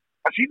alltaf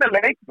að sína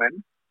leikmenn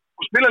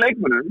og spila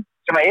leikmennum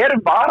sem eru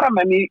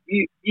varamenn í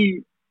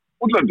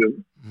útlöndum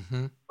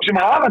og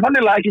sem hafa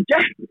þannig ekki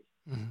gert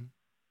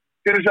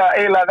fyrir þess að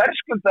eiginlega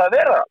verðskulda að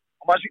vera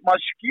og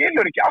maður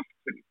skilur ekki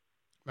aftur.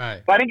 Nei.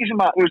 Það er ekki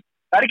sem að,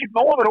 það er ekki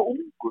nóg að vera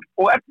ungur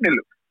og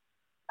efnilegur.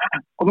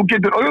 Og þú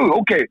getur,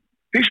 ok,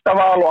 fyrsta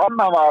val og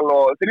annað val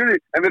og þriði,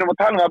 en við erum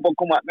að tala um að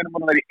við erum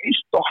að vera í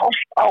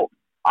 1,5 ár,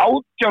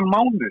 18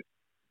 mánuð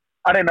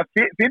að reyna að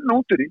finna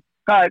út úr því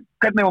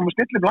hvernig við varum að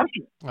stilla upp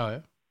landslið. Já.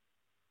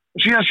 Og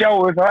síðan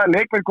sjáum við það að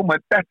leikmenn koma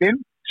þetta inn,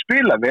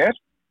 spila vel,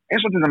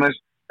 eins og til dæmis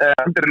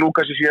Andri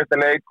Lukas í síðasta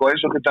leik og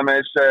eins og til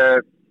dæmis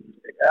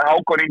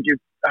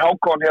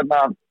Hákon hérna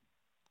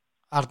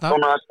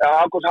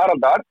Hákon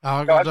Haraldar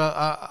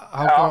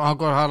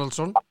Hákon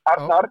Haraldsson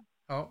Arnar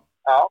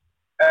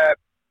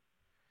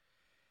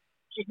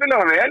svo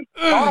spilar hann vel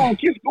þá er hann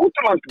kippt út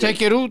á landslið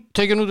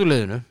tekin út úr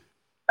liðinu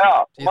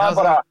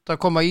það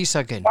koma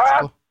Ísak inn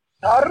það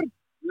þarf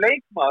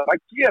leikmaður að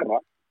gera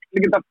til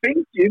að geta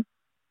fengið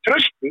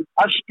tröstu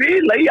að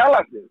spila í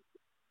allarslið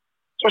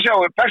svo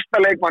sjáum við besta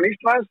leikmann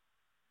Íslands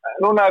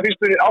núna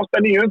fyrstu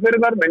 8-9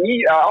 umferðar með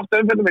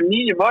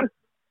 9 mörg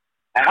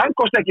en hann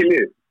kosti ekki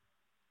lið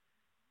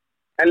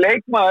en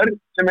leikmaður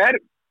sem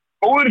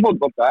góður í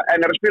fótbolta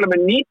en að spila með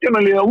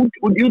 19 liða út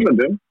í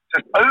útlöndum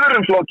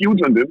öðrum flokk í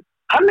útlöndum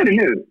hann í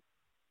liðinu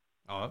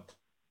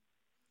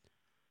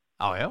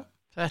Já,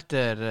 þetta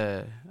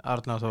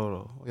Arnar Þór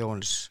og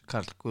Jóhannes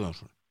Karl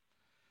Guðjónsson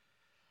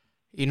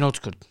í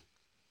nótskörn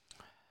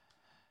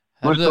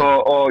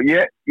og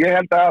ég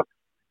held að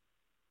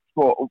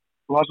sko og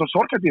það er svo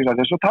sorglætt í þess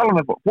að svo tala um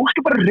það fólk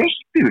bara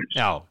reist yfir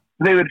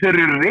þeir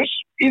eru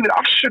reist yfir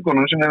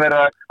afsökunum sem þeir vera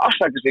að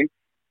afsaka sig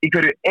í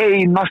hverju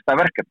einasta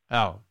verkefni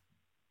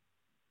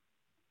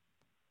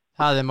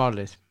það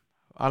málið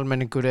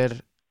almenningur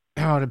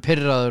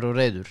pirraður og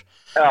reiður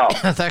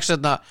þess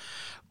vegna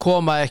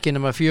koma ekki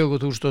nema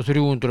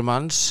 4.300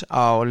 manns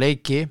á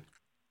leiki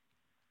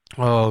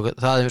og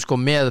það sko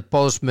með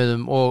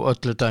boðsmiðum og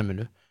öllu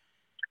dæminu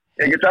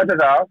ég get sagt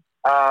það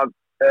að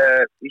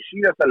í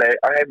síðasta leik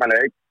á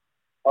heimaleik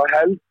þá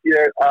held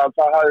ég að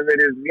það hafi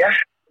verið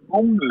rétt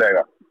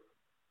rúmlega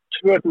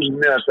 2000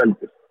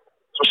 miðaseldir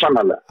svo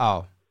sannarlega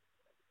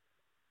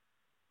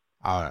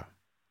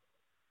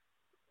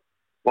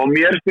og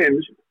mér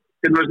finnst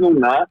til þess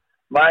núna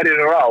væri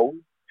ráð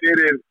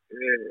fyrir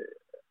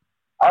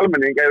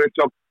almenning ef við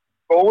sjá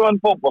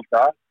góðan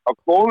fótbolta á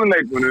góðum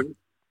leikmunum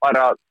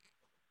bara að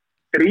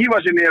drífa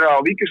sér niður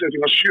á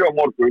Víkisöfsing á 7 á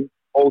morgun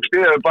og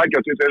stiða við baki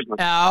á 20.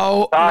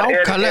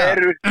 Það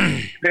eru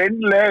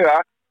hreinlega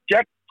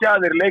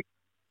geggjaðir leik.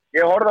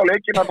 Ég horfði á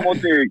leikinn á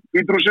móti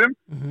Hvítrúsum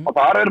og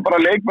það eru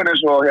bara leikmenn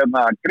eins og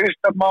hérna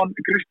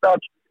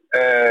Kristall,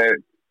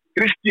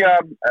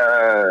 Kristján,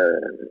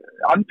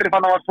 Andri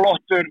fann að var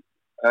flottur,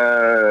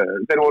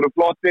 þeir voru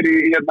flottir í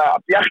hérna,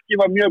 Bjarki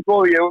var mjög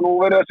góð, ég hef nú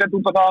verið að setja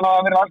út á það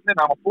að vera landslið,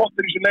 hann var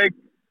flottur í þessu leik.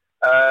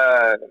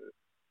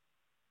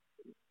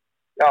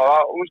 Já,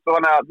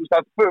 þannig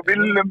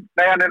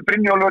að hann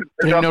Brynjólfur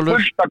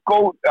fullt af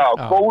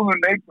góðum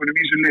leikmennum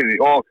í þessu liði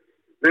og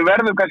við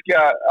verðum kannski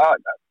að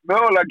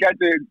mögulega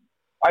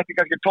ætti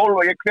kannski 12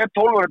 og ég hver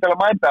 12 til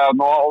að mæta hann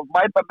og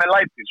mæta með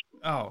læti sko.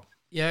 Já,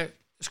 ég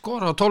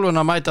skora á 12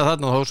 að mæta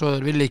þarna þó svo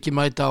þeir vilja ekki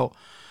mæta á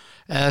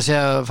eða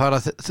segja fara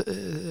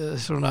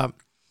svona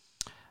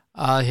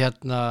að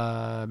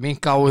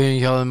minnka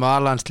áhugin hjá þeim á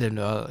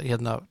A-landsliðinu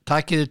að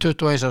takið þið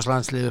 21 árs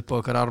landslið upp á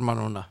okkar arma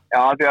núna.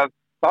 Já, því að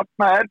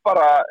þarna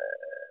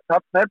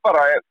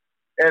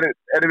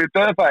við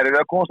döðfæri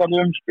við að komast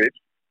allir umspil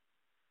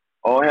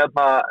og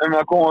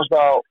að komast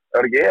á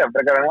EM,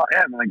 frekar en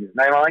EM, ekki?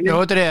 Nei, maður ekki? Jó,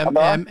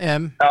 þetta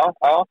EM. Já,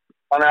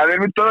 þannig að við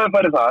erum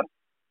döðfæri þar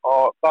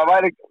og það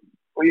væri,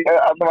 og ég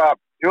allavega,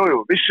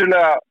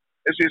 vissulega,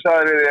 eins og ég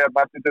sagði við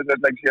eftir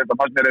 20 leik síðan, það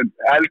fannst mér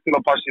held til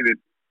að passi við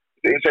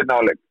í seinna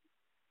áleik.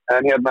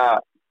 En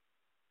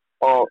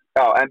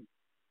en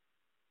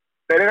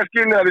þeir eru að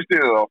skilja við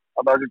stuðu þá,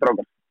 að það sé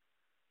strákar.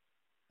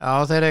 Já,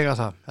 þeir eiga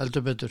það,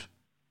 heldur betur.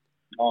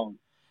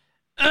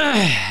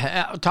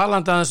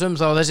 Talandi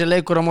aðeins þá, þessi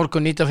leikur á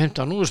morgun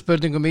 19:15, nú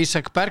spurningum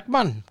Ísak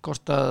Bergmann,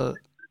 hvort að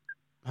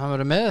hann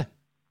verður með?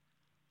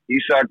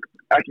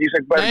 Ekki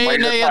Ísak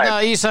Bergmann.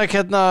 Nei, Ísak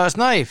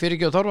Snæ,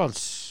 Fyrirgjóð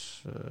Þorvalds.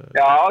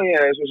 Já, ég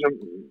svo sem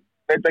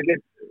veit ekki,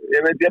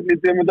 ég veit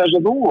lítið um þessu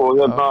þú og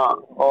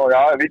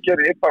maður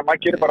gerir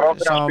bara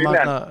ráð fyrir að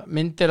spila.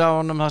 Myndir á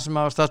honum það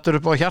sem að stattur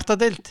upp á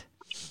hjartadeild?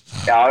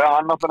 Já,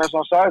 hann náttúrulega eins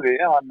og hann sagði,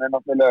 hann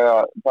náttúrulega,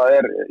 það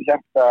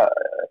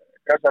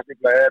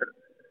hjartastíkla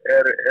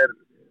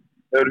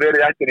hefur verið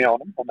í ættinni á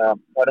honum, þannig að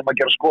það að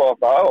gera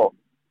skoða það og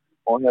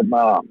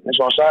eins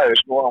og hann sagði,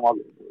 hann var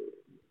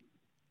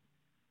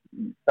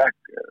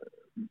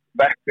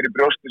vekk fyrir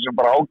brjósti sem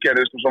bara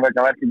ágerðist og svo vekk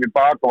hann verkið í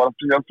bak og var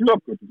að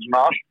flökut,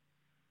 svona allt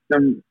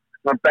sem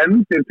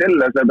bendir til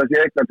þess að þetta sé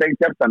eitthvað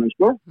tengt hjartanu,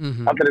 sko,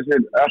 allt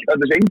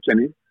þessi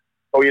einkenni,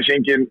 og ég sé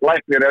engin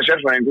læknir eða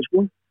sérfræðingur,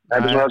 sko.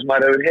 Þetta svona það sem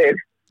maður hefur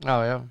heyrt.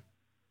 Já.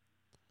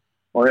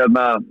 Og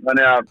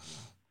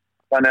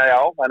þannig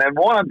að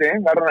vonandi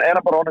hann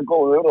bara honum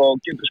góður og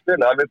getur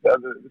spila. Við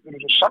þurfum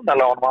svo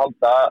sannarlega honum að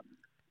halda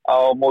á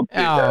móti. Já,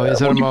 við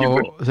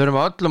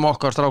þurfum öllum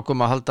okkar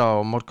strákum að halda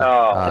á morgun. Já,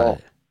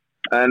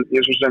 en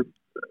ég svo sem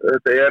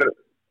þetta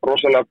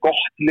rosalega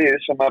gott lið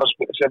sem var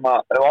þarna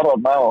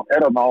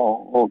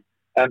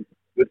en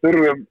við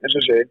þurfum, eins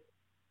og segi,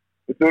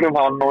 við þurfum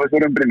hann og við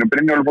þurfum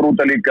Brynjólfur fór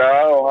út að líka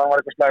og hann var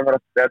eitthvað slæmur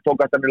að tók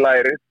hann í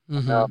læri.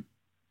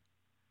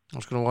 Nú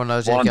skulum vona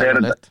að það sé ekki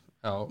alvarlegt.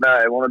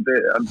 Nei, vonandi,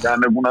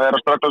 hann búinn að vera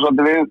að ströggla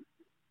svolítið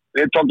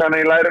við tók hann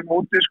í læri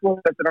úti, sko,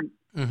 eftir hann.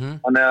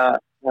 Þannig að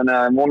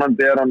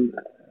vonandi hann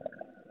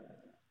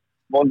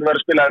vonandi verið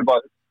að spila þér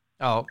báðir.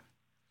 Já.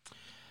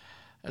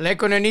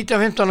 Leikurinn er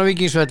 19:15 á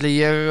Víkingsvelli,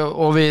 ég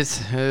og við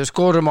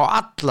skorum á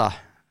alla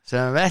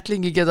sem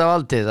vettlingi geta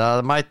valdið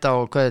að mæta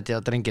og kveðja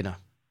drengina.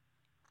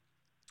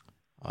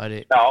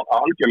 Já,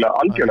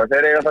 algjörlega.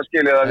 Þeir eiga það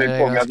skilið að við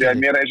komum, því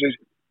að mér eins og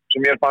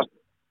sem mér fannst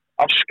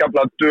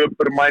afskaplega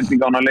döpur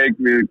mæting á hana leik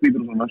við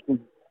Hvítrússona, sko.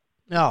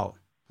 Já,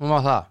 hún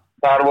var það.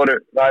 Það voru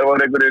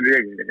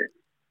einhverjir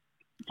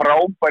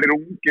frábærir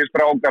ungir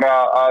strákar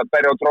að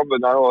berja á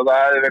trommuna og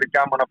það hefði verið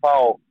gaman að fá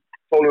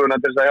tólfuna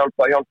til þess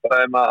að hjálpa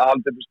þeim að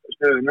halda upp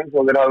stöðunum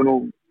og þeir hafa nú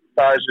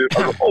það þessu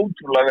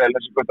ótrúlega vel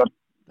þessi guttar.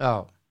 Já.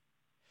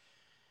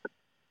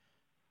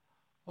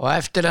 Og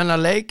eftir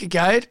hennar leik í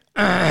gær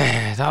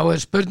þá er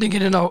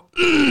spurningin inn á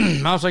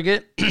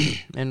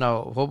inn á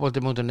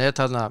fótbolti.net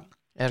þarna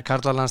er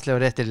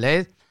karlalandsliður réttir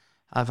leið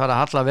að fara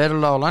að halla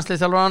verulega á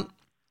landsliðsþjálfarann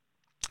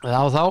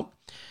þá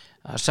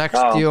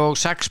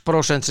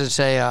 66% sem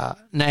segja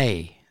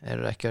nei,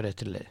 eru ekki á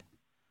réttir leið.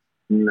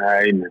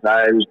 Nei, það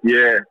er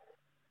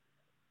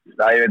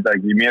ég veit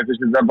ekki, mér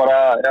finnst þetta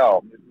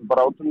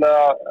bara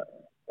ótrúlega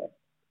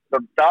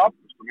það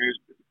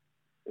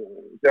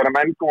þegar að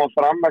menn koma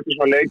fram eftir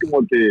svona leikum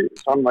móti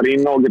San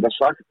Marino og geta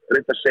sagt,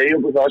 reynt að segja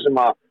okkur það sem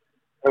að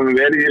höfum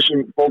verið í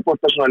þessum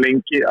fótbolta svona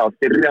lengi að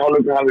fyrri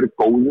hálfleikur hafi verið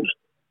góður,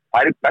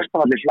 það er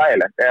bestafalli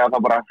hlægilegt eða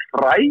það bara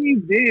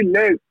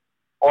hræðileg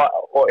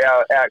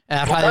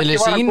eða hræðileg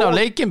sín á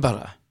leikin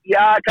bara.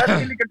 Já,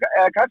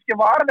 kannski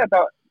var þetta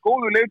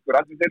góður leikur,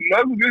 af því þeir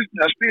lögðu upp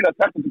með að spila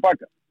þetta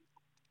tilbaka.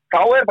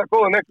 Þá er það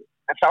góður leikur,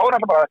 en þá er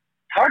þetta bara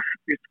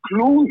taktist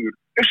klúður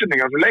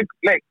uppsetningar af þessu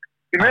leik.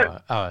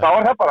 Þá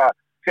er það bara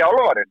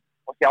þjálfarinn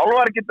og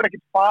þjálfarinn getur ekki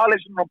falið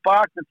svona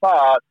bak við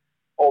það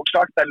og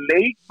sagt að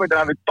leikmöndin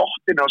hafi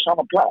dottinu á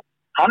sama plan.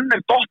 Hann er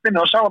dottinu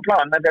á sama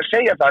plan með því að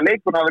segja það að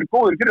leikurinn hafi verið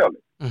góður í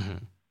fyrirháleik.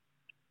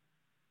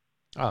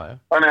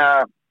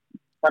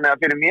 Þannig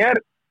að fyrir mér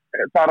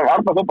þarf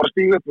Arnar þó bara að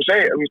stíga upp og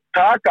segja,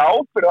 taka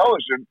ábyrgð á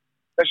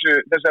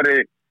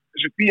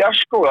þessu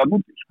fíaskóða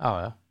núti.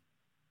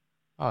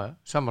 Já,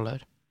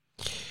 sammálaður.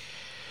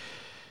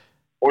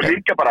 Og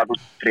líka bara,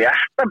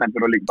 fréttamenn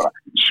og líka bara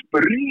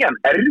spurjan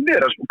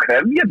erfiðar og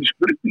krefjandi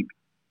spurning.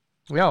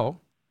 Já.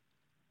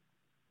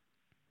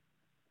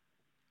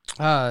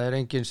 Það er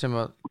enginn sem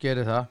að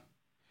gera það.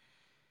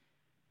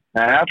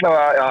 Nei,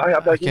 allavega,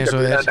 ekki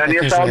en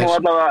ég sá nú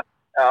allavega,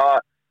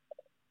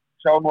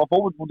 sá nú að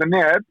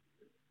fótbolti.net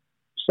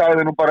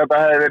sagði nú bara að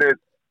það hefði verið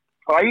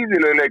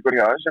hræðilegu leikur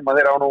hjá sem að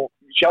þeir á nú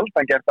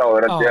sjaldan gert á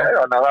þeir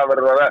þannig að það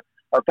verður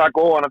að taka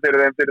ofana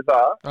fyrir þeim fyrir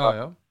það.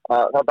 Já.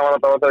 Þetta var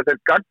alltaf að þeir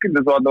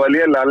gagnrýndu þó að það var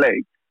lélega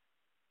leik.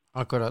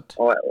 Akkurat.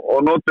 Og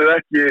notuðu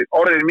ekki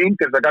orðið mín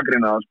til að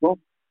gagnrýna það, sko.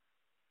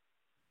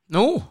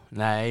 Nú?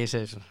 Nei, ég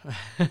segi svo.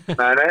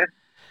 Nei.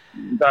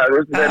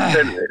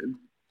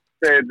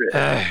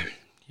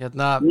 Þeir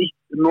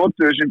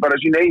notuðu sem bara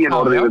sín eigin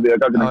orðið við því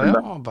að gagnrýna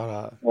þetta.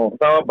 Og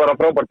það var bara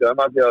frábært því að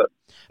eins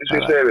og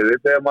ég segi við því,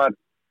 þegar maður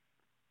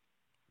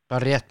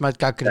bara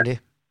réttmætt gagnrýni.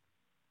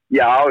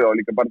 Já,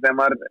 líka bara þegar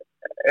maður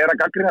er að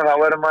gagnrýna þá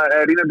verður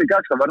maður rínandi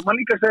gags, þá verður maður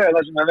líka að segja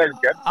það sem er vel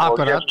gert.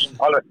 Akkurat,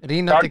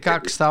 rínandi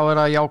gags þá er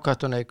það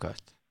jákvætt og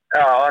neikvætt.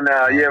 Já, þannig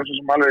að ég hef svo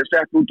sem alveg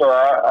sett út á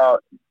það að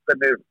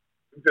hvernig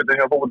umfjöldin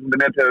hjá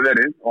fótbolti.net hefur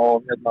verið og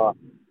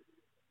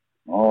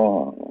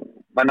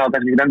menn hafa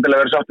kannski ekki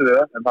endilega verið sáttið við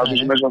það, en það er svo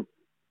sem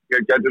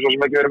ég gæti svo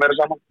sem ekki verið meira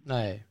saman.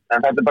 Nei. En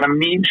þetta er bara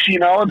mín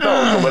sín á þetta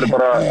og svo verður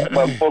bara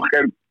fólk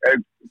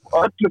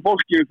öllu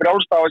fólki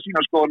frjálst á að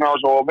sína skoðuna og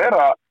svo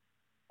vera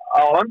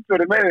á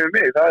handverði með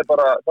mig, það er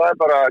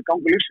bara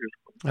gangu lífsins.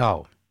 Já,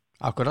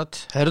 akkurat.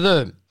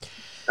 Herðu,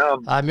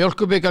 það er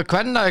Mjólkurbikar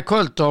kvenna í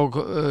kvöld og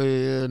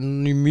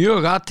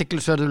mjög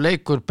athyglisverður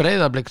leikur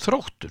Breiðablik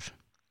Þróttur.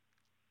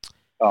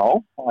 Já.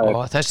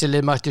 Og þessi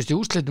lið mættist í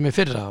úrslitum í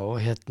fyrra og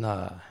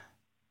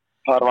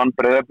þar vann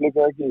Breiðablik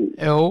ekki?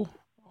 Jú,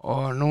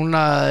 og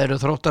núna eru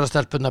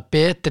Þróttarastelpurna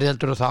betri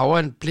heldur þá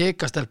en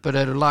Blikastelpur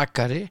eru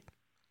lakari.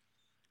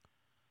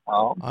 Já.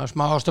 Það er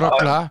smá að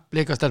ströggla,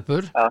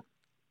 Blikastelpur. Já.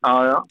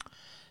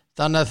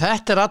 Þannig að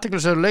þetta er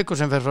athyglisverður leikur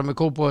sem fer fram í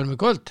Kópavoginum í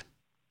kvöld.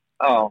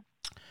 Já.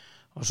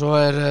 Og svo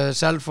er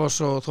Selfoss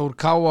og Þór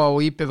Káa og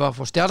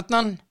IBVF og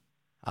Stjarnan.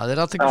 Það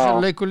er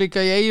athyglisverður leikur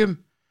líka í Eyjum.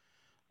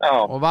 Já.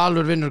 Og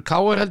Valur vinnur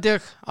Káir held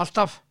ég,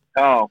 alltaf.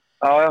 Já.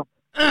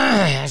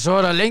 Svo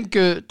er að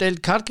lengju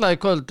deild karla í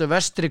kvöld,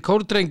 Vestri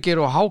Kórdrengir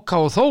og HK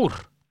og Þór.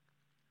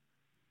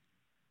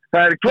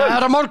 Það er kvöld. Það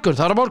er á morgun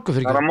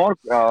fyrir ekki. Það er á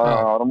morgun, já,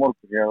 það er á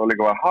morgun. Ég var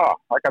líka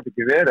það gæti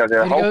ekki verið að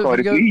Háka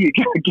var í blíi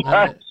ekki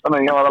hægt, þannig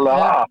að ég var alveg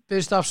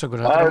Byrst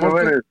afsökunar. Það er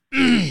verið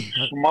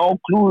smá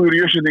klúður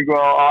í uppsetningu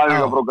á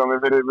æfingaprógrami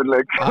fyrir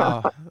leik.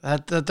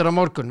 Þetta er á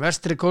morgun,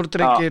 Vestri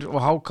Kórdrengir og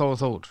Háka og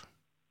Þór.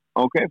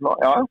 Ok,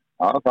 já,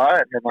 það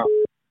er það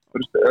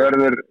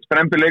verður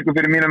strempi leikur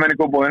fyrir mína menn í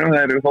Kópavoginum,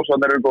 þeir eru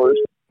þósvarnir eru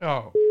góðir.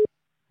 Já,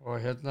 og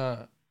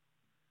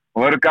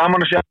og verður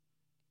gaman að sjá.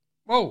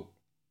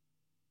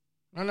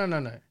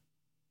 Nei.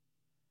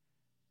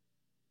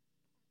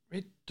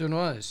 Vittu nú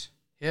aðeins.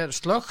 Hér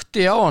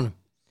slökkti á honum.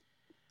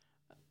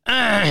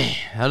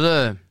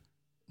 Herðu.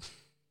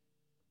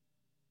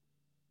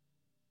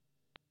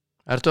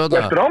 Ertu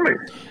þetta? Ertu á mig?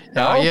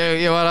 Já,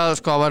 ég var að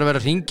vera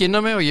að hringa inn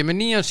á mig og ég með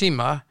nýjan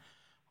síma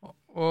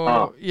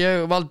og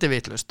ég valdi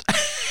vitlust.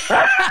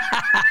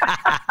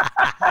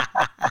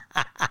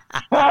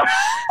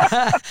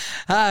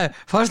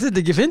 Fannst þetta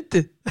ekki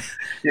fyndið?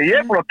 Ég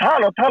er búin að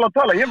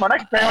tala ég man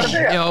ekki hvað ég var að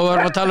segja. Já, við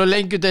varum að tala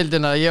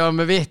lengjudeildina, ég var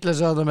með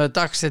vitleysu að það með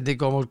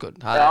dagsetningu á morgun.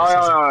 Já,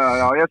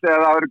 ég segi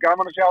að það verður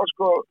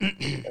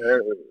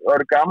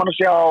gaman að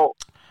sjá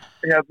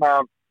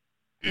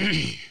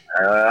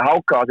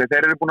Háka,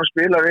 þeir eru búin að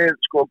spila við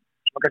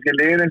kannski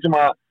liðin sem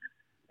að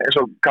eins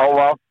og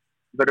KVF,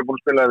 þeir eru búin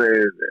að spila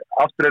við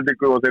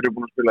Aftureldingu og þeir eru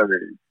búin að spila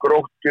við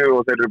Gróttu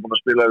og þeir eru búin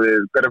að spila við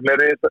hverja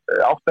fleiri,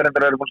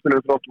 Áttarendar eru búin að spila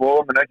við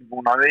Þróttvog, menn ekki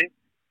búin að því.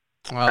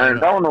 En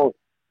það var nú,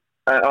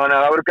 þannig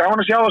að það verður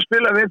gaman að sjá að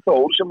spila við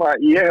Þór sem að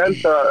ég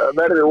held að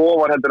verði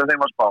ofar heldur en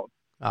þeim að spá.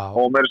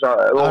 Og mér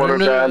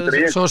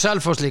svo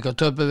Selfoss líka,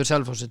 töpum við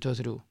Selfossi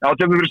 2-3. Já,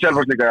 töpum við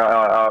Selfoss líka,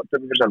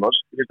 töpum við Selfoss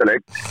í fyrsta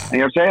leik. En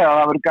ég vil segja að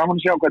það verður gaman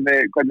að sjá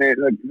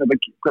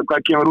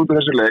hvað kemur út af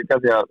þessu leik, af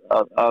því að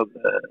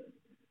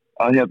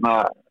það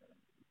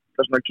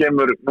svona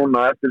kemur núna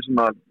eftir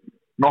svona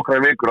nokkra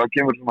vikur, það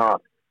kemur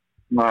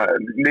svona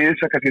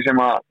liðsakasti sem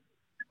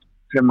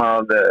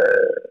að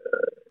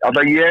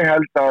alltaf ég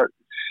held að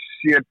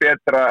sé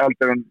betra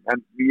heldur en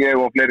ég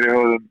og fleiri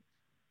höfum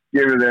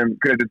gefið þeim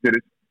kredit fyrir.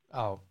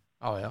 Já.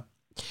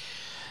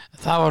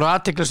 Það voru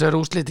athyglisverð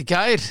úrslit í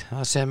gær,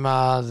 það sem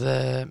að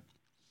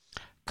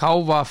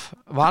KVF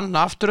vann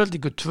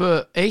Aftureldingu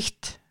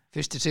 2-1,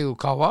 fyrsti sigur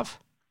KVF.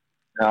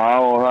 Já,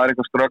 og það er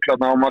eitthvað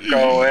strögglatna á Magga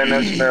og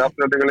NS með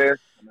Aftureldingu-liði.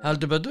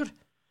 Heldur betur?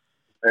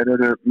 Þeir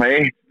eru með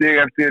 1 stig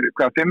eftir,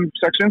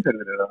 5-6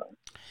 umferðir er það?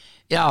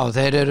 Já,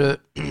 þeir eru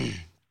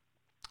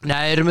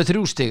með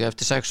 3 stig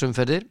eftir 6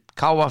 umferðir.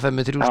 KVF er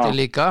með 3 stig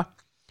líka.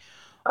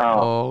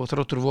 Og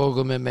Þróttur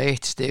Vogum er með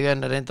 1 stig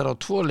en reyndar á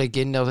 2 leiki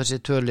inni á þessi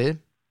 2 lið.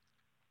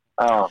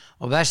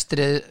 Og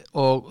Vestrið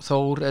og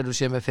Þór eru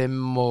sér með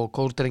 5 og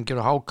Kórdrengir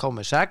og Háka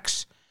með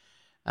 6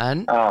 en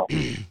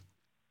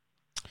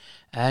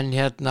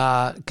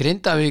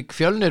Grindavík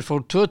Fjölnir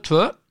fór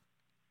 2-2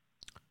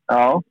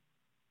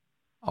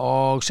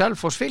 og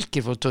Selfoss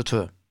Fylkir fór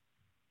 2-2.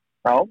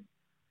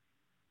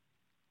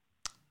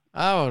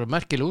 Það var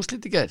merkileg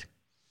úrslit í gær.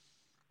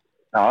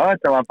 Já,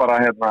 þetta var bara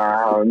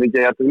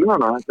mikið hjartum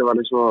hana, þetta var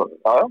eins og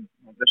þetta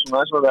er svona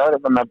eins og það er,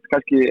 þannig að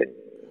kannski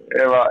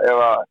ef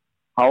að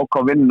Háka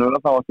vinnur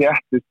þá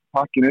þéttist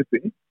pakkin uppi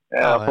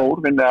eða Þór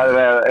vinnur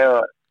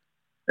eða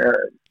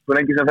svo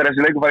lengi sem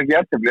þessi leikur fara ekki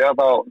hjartefli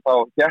þá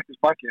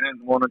þéttist pakkin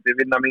en vonandi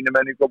vinna mínu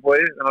menn í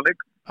Kópavogi þennan leik.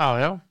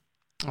 Já,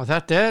 og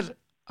þetta er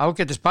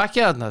ágætis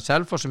pakki þarna,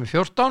 Selfoss sem er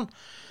 14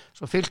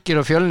 svo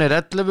Fylkir og Fjölnir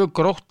 11,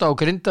 Grótta og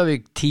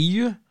Grindavík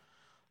 10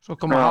 svo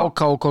koma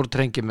Háka og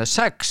Kórdrengir með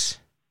 6.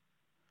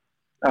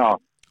 Já,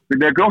 vil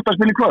þið Grótta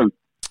spila í kvöld?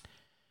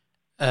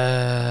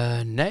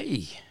 Nei,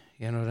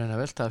 ég er nú að reyna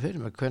að velta það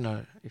fyrir mig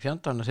hvenær í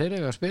fjandarna þeir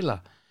eiga að spila.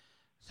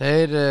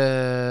 Þeir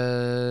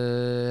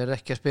er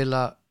ekki að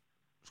spila,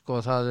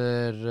 það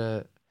er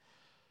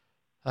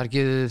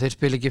ekki, þeir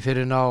spila ekki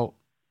fyrir ná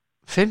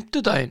 5.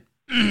 daginn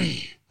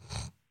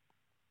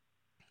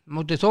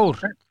móti Þór.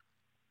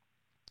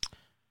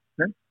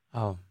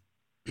 Já,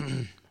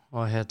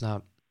 og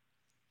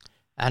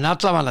en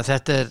allavega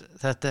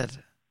þetta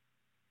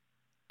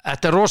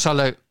er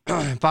rosaleg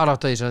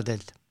barátta í þessari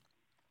deild.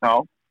 Já.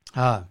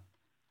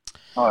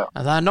 En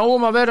það er nóg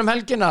að vera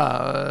helgina,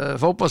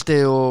 fótbolti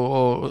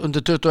og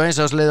undir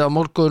 21 árs á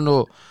morgun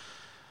og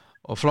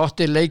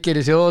flottir leikir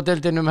í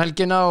þjóðadeildin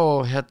helgina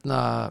og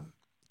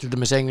til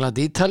dæmis England,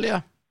 Ítalía.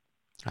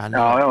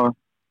 Já.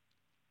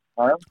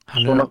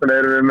 Svo náttúrulega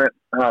erum við með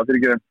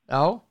fyrirgefin.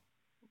 Já.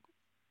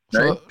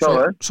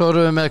 Svo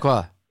erum við með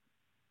hvað?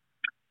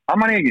 Það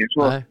man ekki,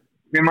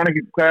 við man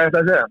ekki hvað þetta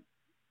að segja.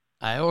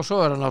 Nei, og svo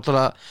er það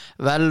náttúrulega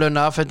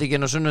veluna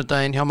afhendingin á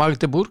sunnudaginn hjá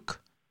Magdeburg.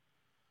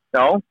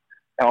 Já,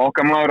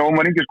 okkar maður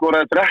Ómar Ingi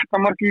skoraði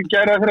 13 mark í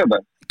gær eða fyrir þetta.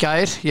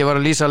 Gær, ég var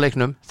að lýsa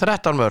leiknum,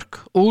 13 mörk,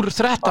 úr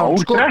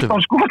 13 skotum.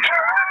 13 skot?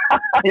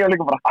 Ég var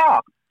líka bara,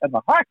 þetta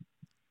var hægt.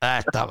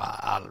 Þetta var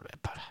alveg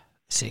bara,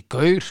 þessi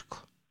gaur,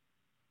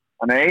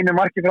 Þannig einu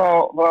marki frá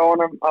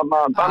honum,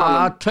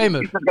 Dananum. 2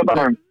 mörk.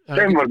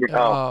 2 mörk,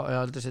 já.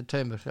 Já, þessi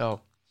 2 mörk, já.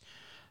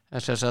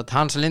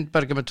 Hans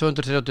Lindberg með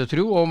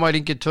 233, Ómar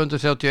Ingi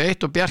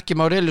 231 og Bjarki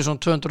Már Elísson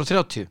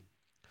 230.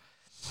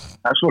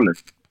 Það er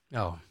svolítið.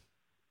 Já.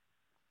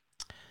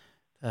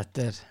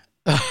 þetta er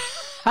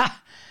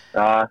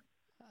Já,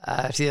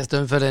 síðast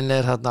umferðin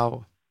þarna á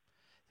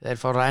þeir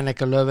fá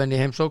Ræneka Löfven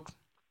í heimsókn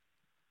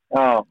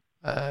já,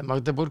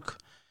 Magdeburg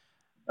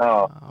já.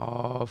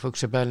 og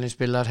Fuxibellin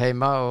spilar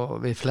heima og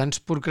við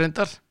Flensburg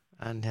reyndar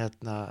en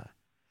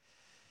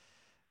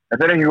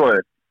Þetta er ekki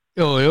góðir.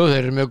 jú, þeir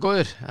eru mjög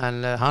góðir en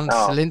Hans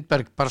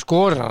Lindberg bara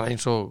skorar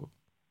eins og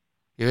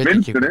ég veit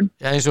Vindurinn?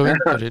 ekki eins og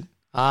Vindurinn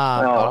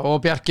bara,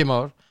 og Bjarki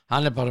Már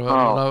hann er bara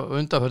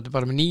undanförðu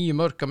bara með 9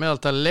 mörk að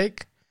meðaltali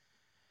leik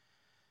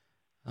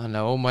þannig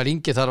að Ómar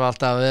Ingi þarf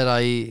alltaf að vera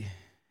í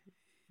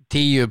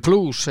 10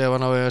 plus ef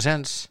hann á að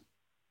sens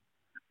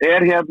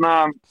Er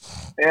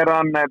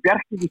hann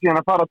Bjarki ekki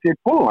síðan að fara til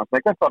Pólland?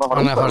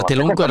 Hann er að fara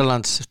til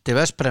Ungverjalands til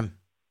Vesprem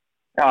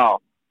Já,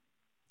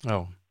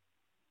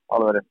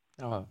 alveg verið.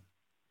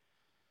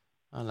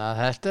 Þannig að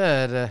þetta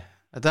er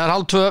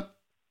 1:30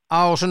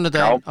 á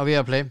sunnudaginn á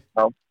Viaplay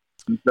Já,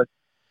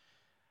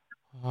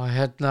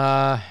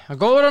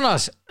 og góður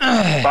annars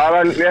það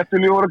er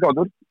léttur ljúfur og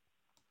gátur.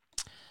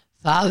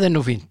 það er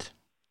nú fínt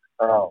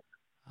Já.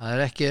 það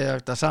er ekki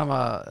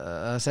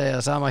að segja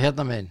sama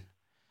hérna megin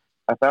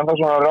Þetta er ennþá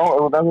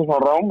svona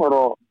rámur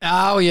og...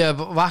 Já,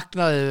 ég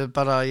vaknaði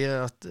bara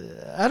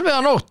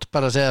erfiða nótt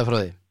bara að segja frá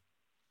því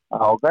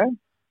Já, ok.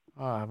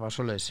 Það var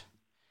svoleiðis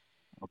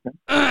Ok.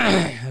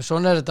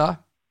 Svona er þetta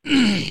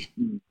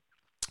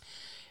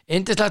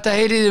Yndislegt að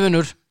heyri þið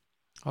vinnur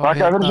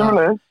Takk fyrir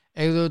sömuleiðis.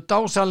 Eigðu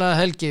dásamlega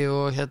helgi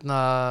og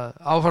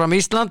áfram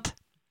Ísland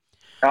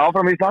Já,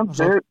 áfram Ísland.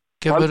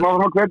 Við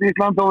áfram hvert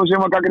Ísland og við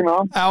séum að gagnrýna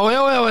það. Já,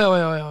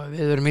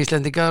 við erum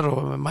Íslendingar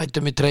og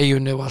mætum í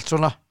treyjunni og allt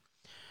svona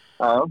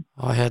Já.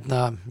 og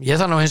ég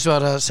þarf nú hins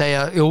vegar að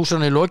segja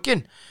svona í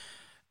lokin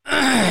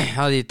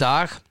að í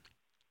dag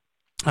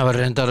það var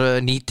reyndar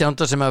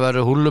 19. sem að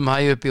vera húllumhæ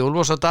upp í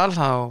Úlfarsadal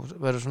þá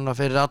verður svona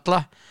fyrir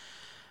alla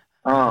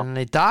en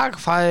í dag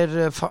fær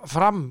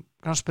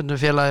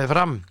knattspyrnufélagið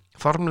fram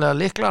formlega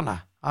lyklana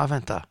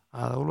afhenta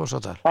að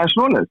Úlfarsadal Það er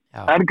svoleiðis.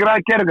 En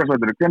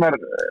Gerðingarsveitur, hvenær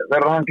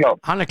verður hann klár?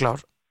 Hann er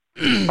klár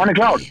Hann er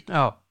klár?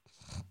 Já.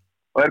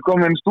 Og er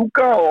komin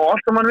stúka og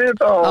allt að mann við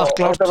þetta og allt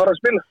klárt að vera að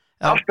spila?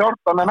 Já. Allt klárt,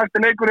 þannig að næsti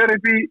leikur er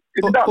upp í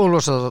dag.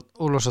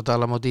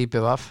 Úlfarsadal á móti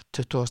IBVF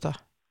 20.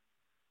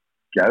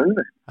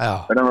 Gæði. Já.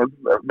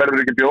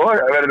 Verður ekki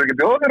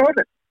bjóða þér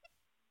hóði?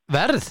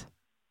 Verð?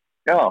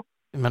 Já.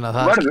 Ég menna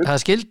það er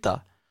skylda.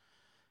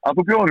 Að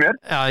þú bjóða mér?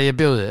 Já, ég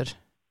bjóði þér.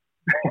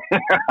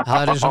 Það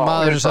er eins og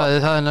maðurinn sagði,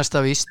 það er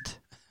næsta víst.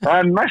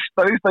 Það er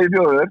næsta víst að ég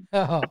bjóði þér.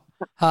 Já,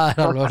 það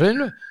er alveg á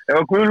hreinu.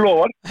 Ef Guð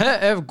lofar.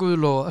 Ef Guð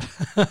lofar.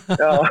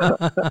 Já.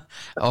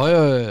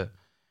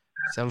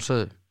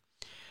 Sjálfsögðu.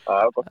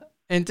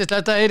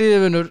 Yndislegt að heyri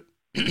þið vinnur.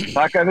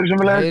 Takk fyrir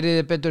sömuleiðis. Heyri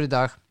þið betur í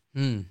dag.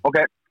 Ok.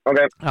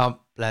 Já,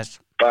 bless.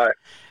 Bye.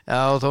 Já,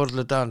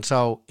 Þórhallur Dan sá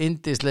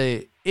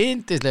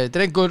yndislegi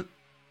drengur.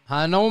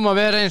 Það er nóg að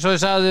vera eins og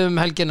ég sagði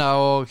helgina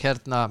og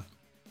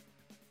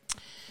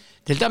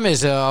til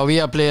dæmis á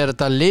Viaplay er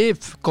þetta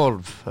Live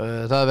Golf.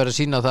 Það er verið að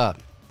sýna það.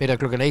 Byrja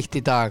klukkan 1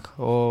 í dag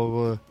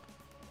og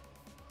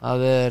það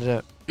er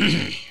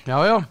já,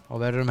 og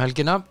verður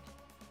helgina.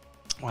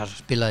 Var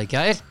spilaði í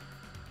gær.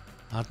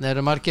 Þarna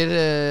eru margir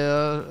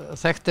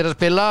þekktir að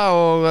spila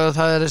og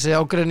það er þessi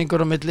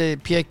ágreiningur á milli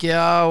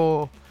PGA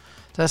og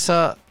þessa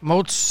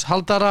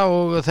mótshaldara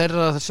og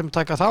þeirra sem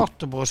taka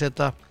þátt og búið að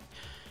setja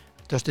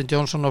Dustin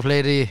Johnson og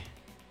fleiri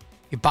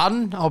í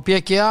bann á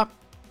PGA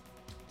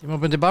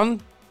tímabundi bann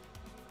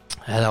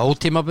eða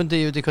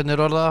ótímabundi, ég veit ekki hvernig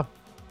er orðað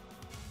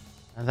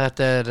en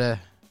þetta er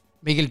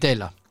mikil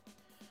deila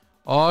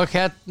og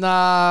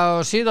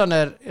og síðan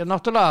er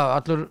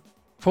náttúrulega allur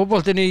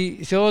fótboltinn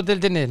í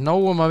þjóðadeildinni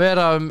nóg að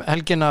vera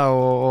helgina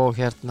og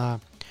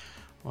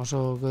og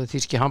svo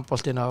þýski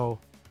handboltinn á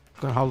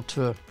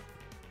 1:30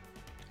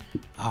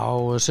 á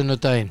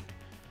sunnudaginn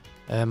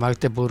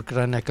Magdeburg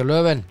Ræneka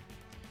Löfven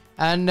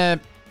en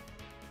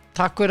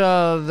takk fyrir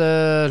að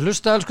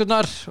hlusta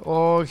elskurnar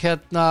og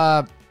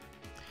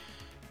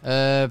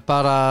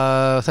bara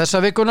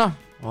þessa vikuna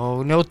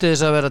og njótið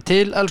þess að vera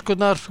til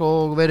elskurnar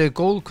og verið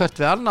góð hvert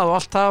við annað og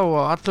allt það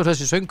og allur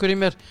þessi söngur í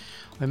mér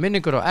með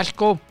minningur á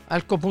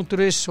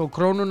elko.is og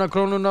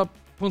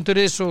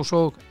krónuna.is og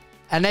svo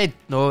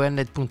N1 og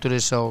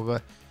N1.is og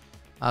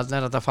allt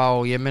er þetta að fá,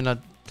 ég minna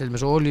til og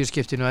með svo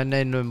olíuskiptinu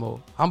N1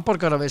 og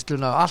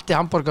hamborgaraveisluna, allt í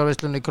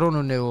hamborgaraveislunni í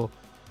krónunni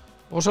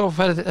og svo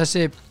fer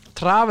þessi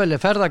trafeli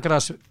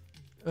ferðagras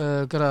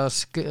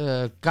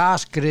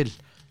gasgrill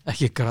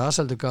ekki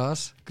gras, heldur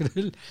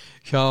gasgrill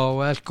hjá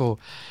Elko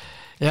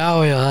já,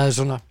 það er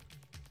svona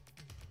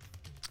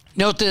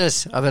njótið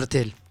þess að vera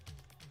til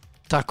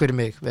takk fyrir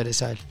mig, verið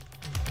sæl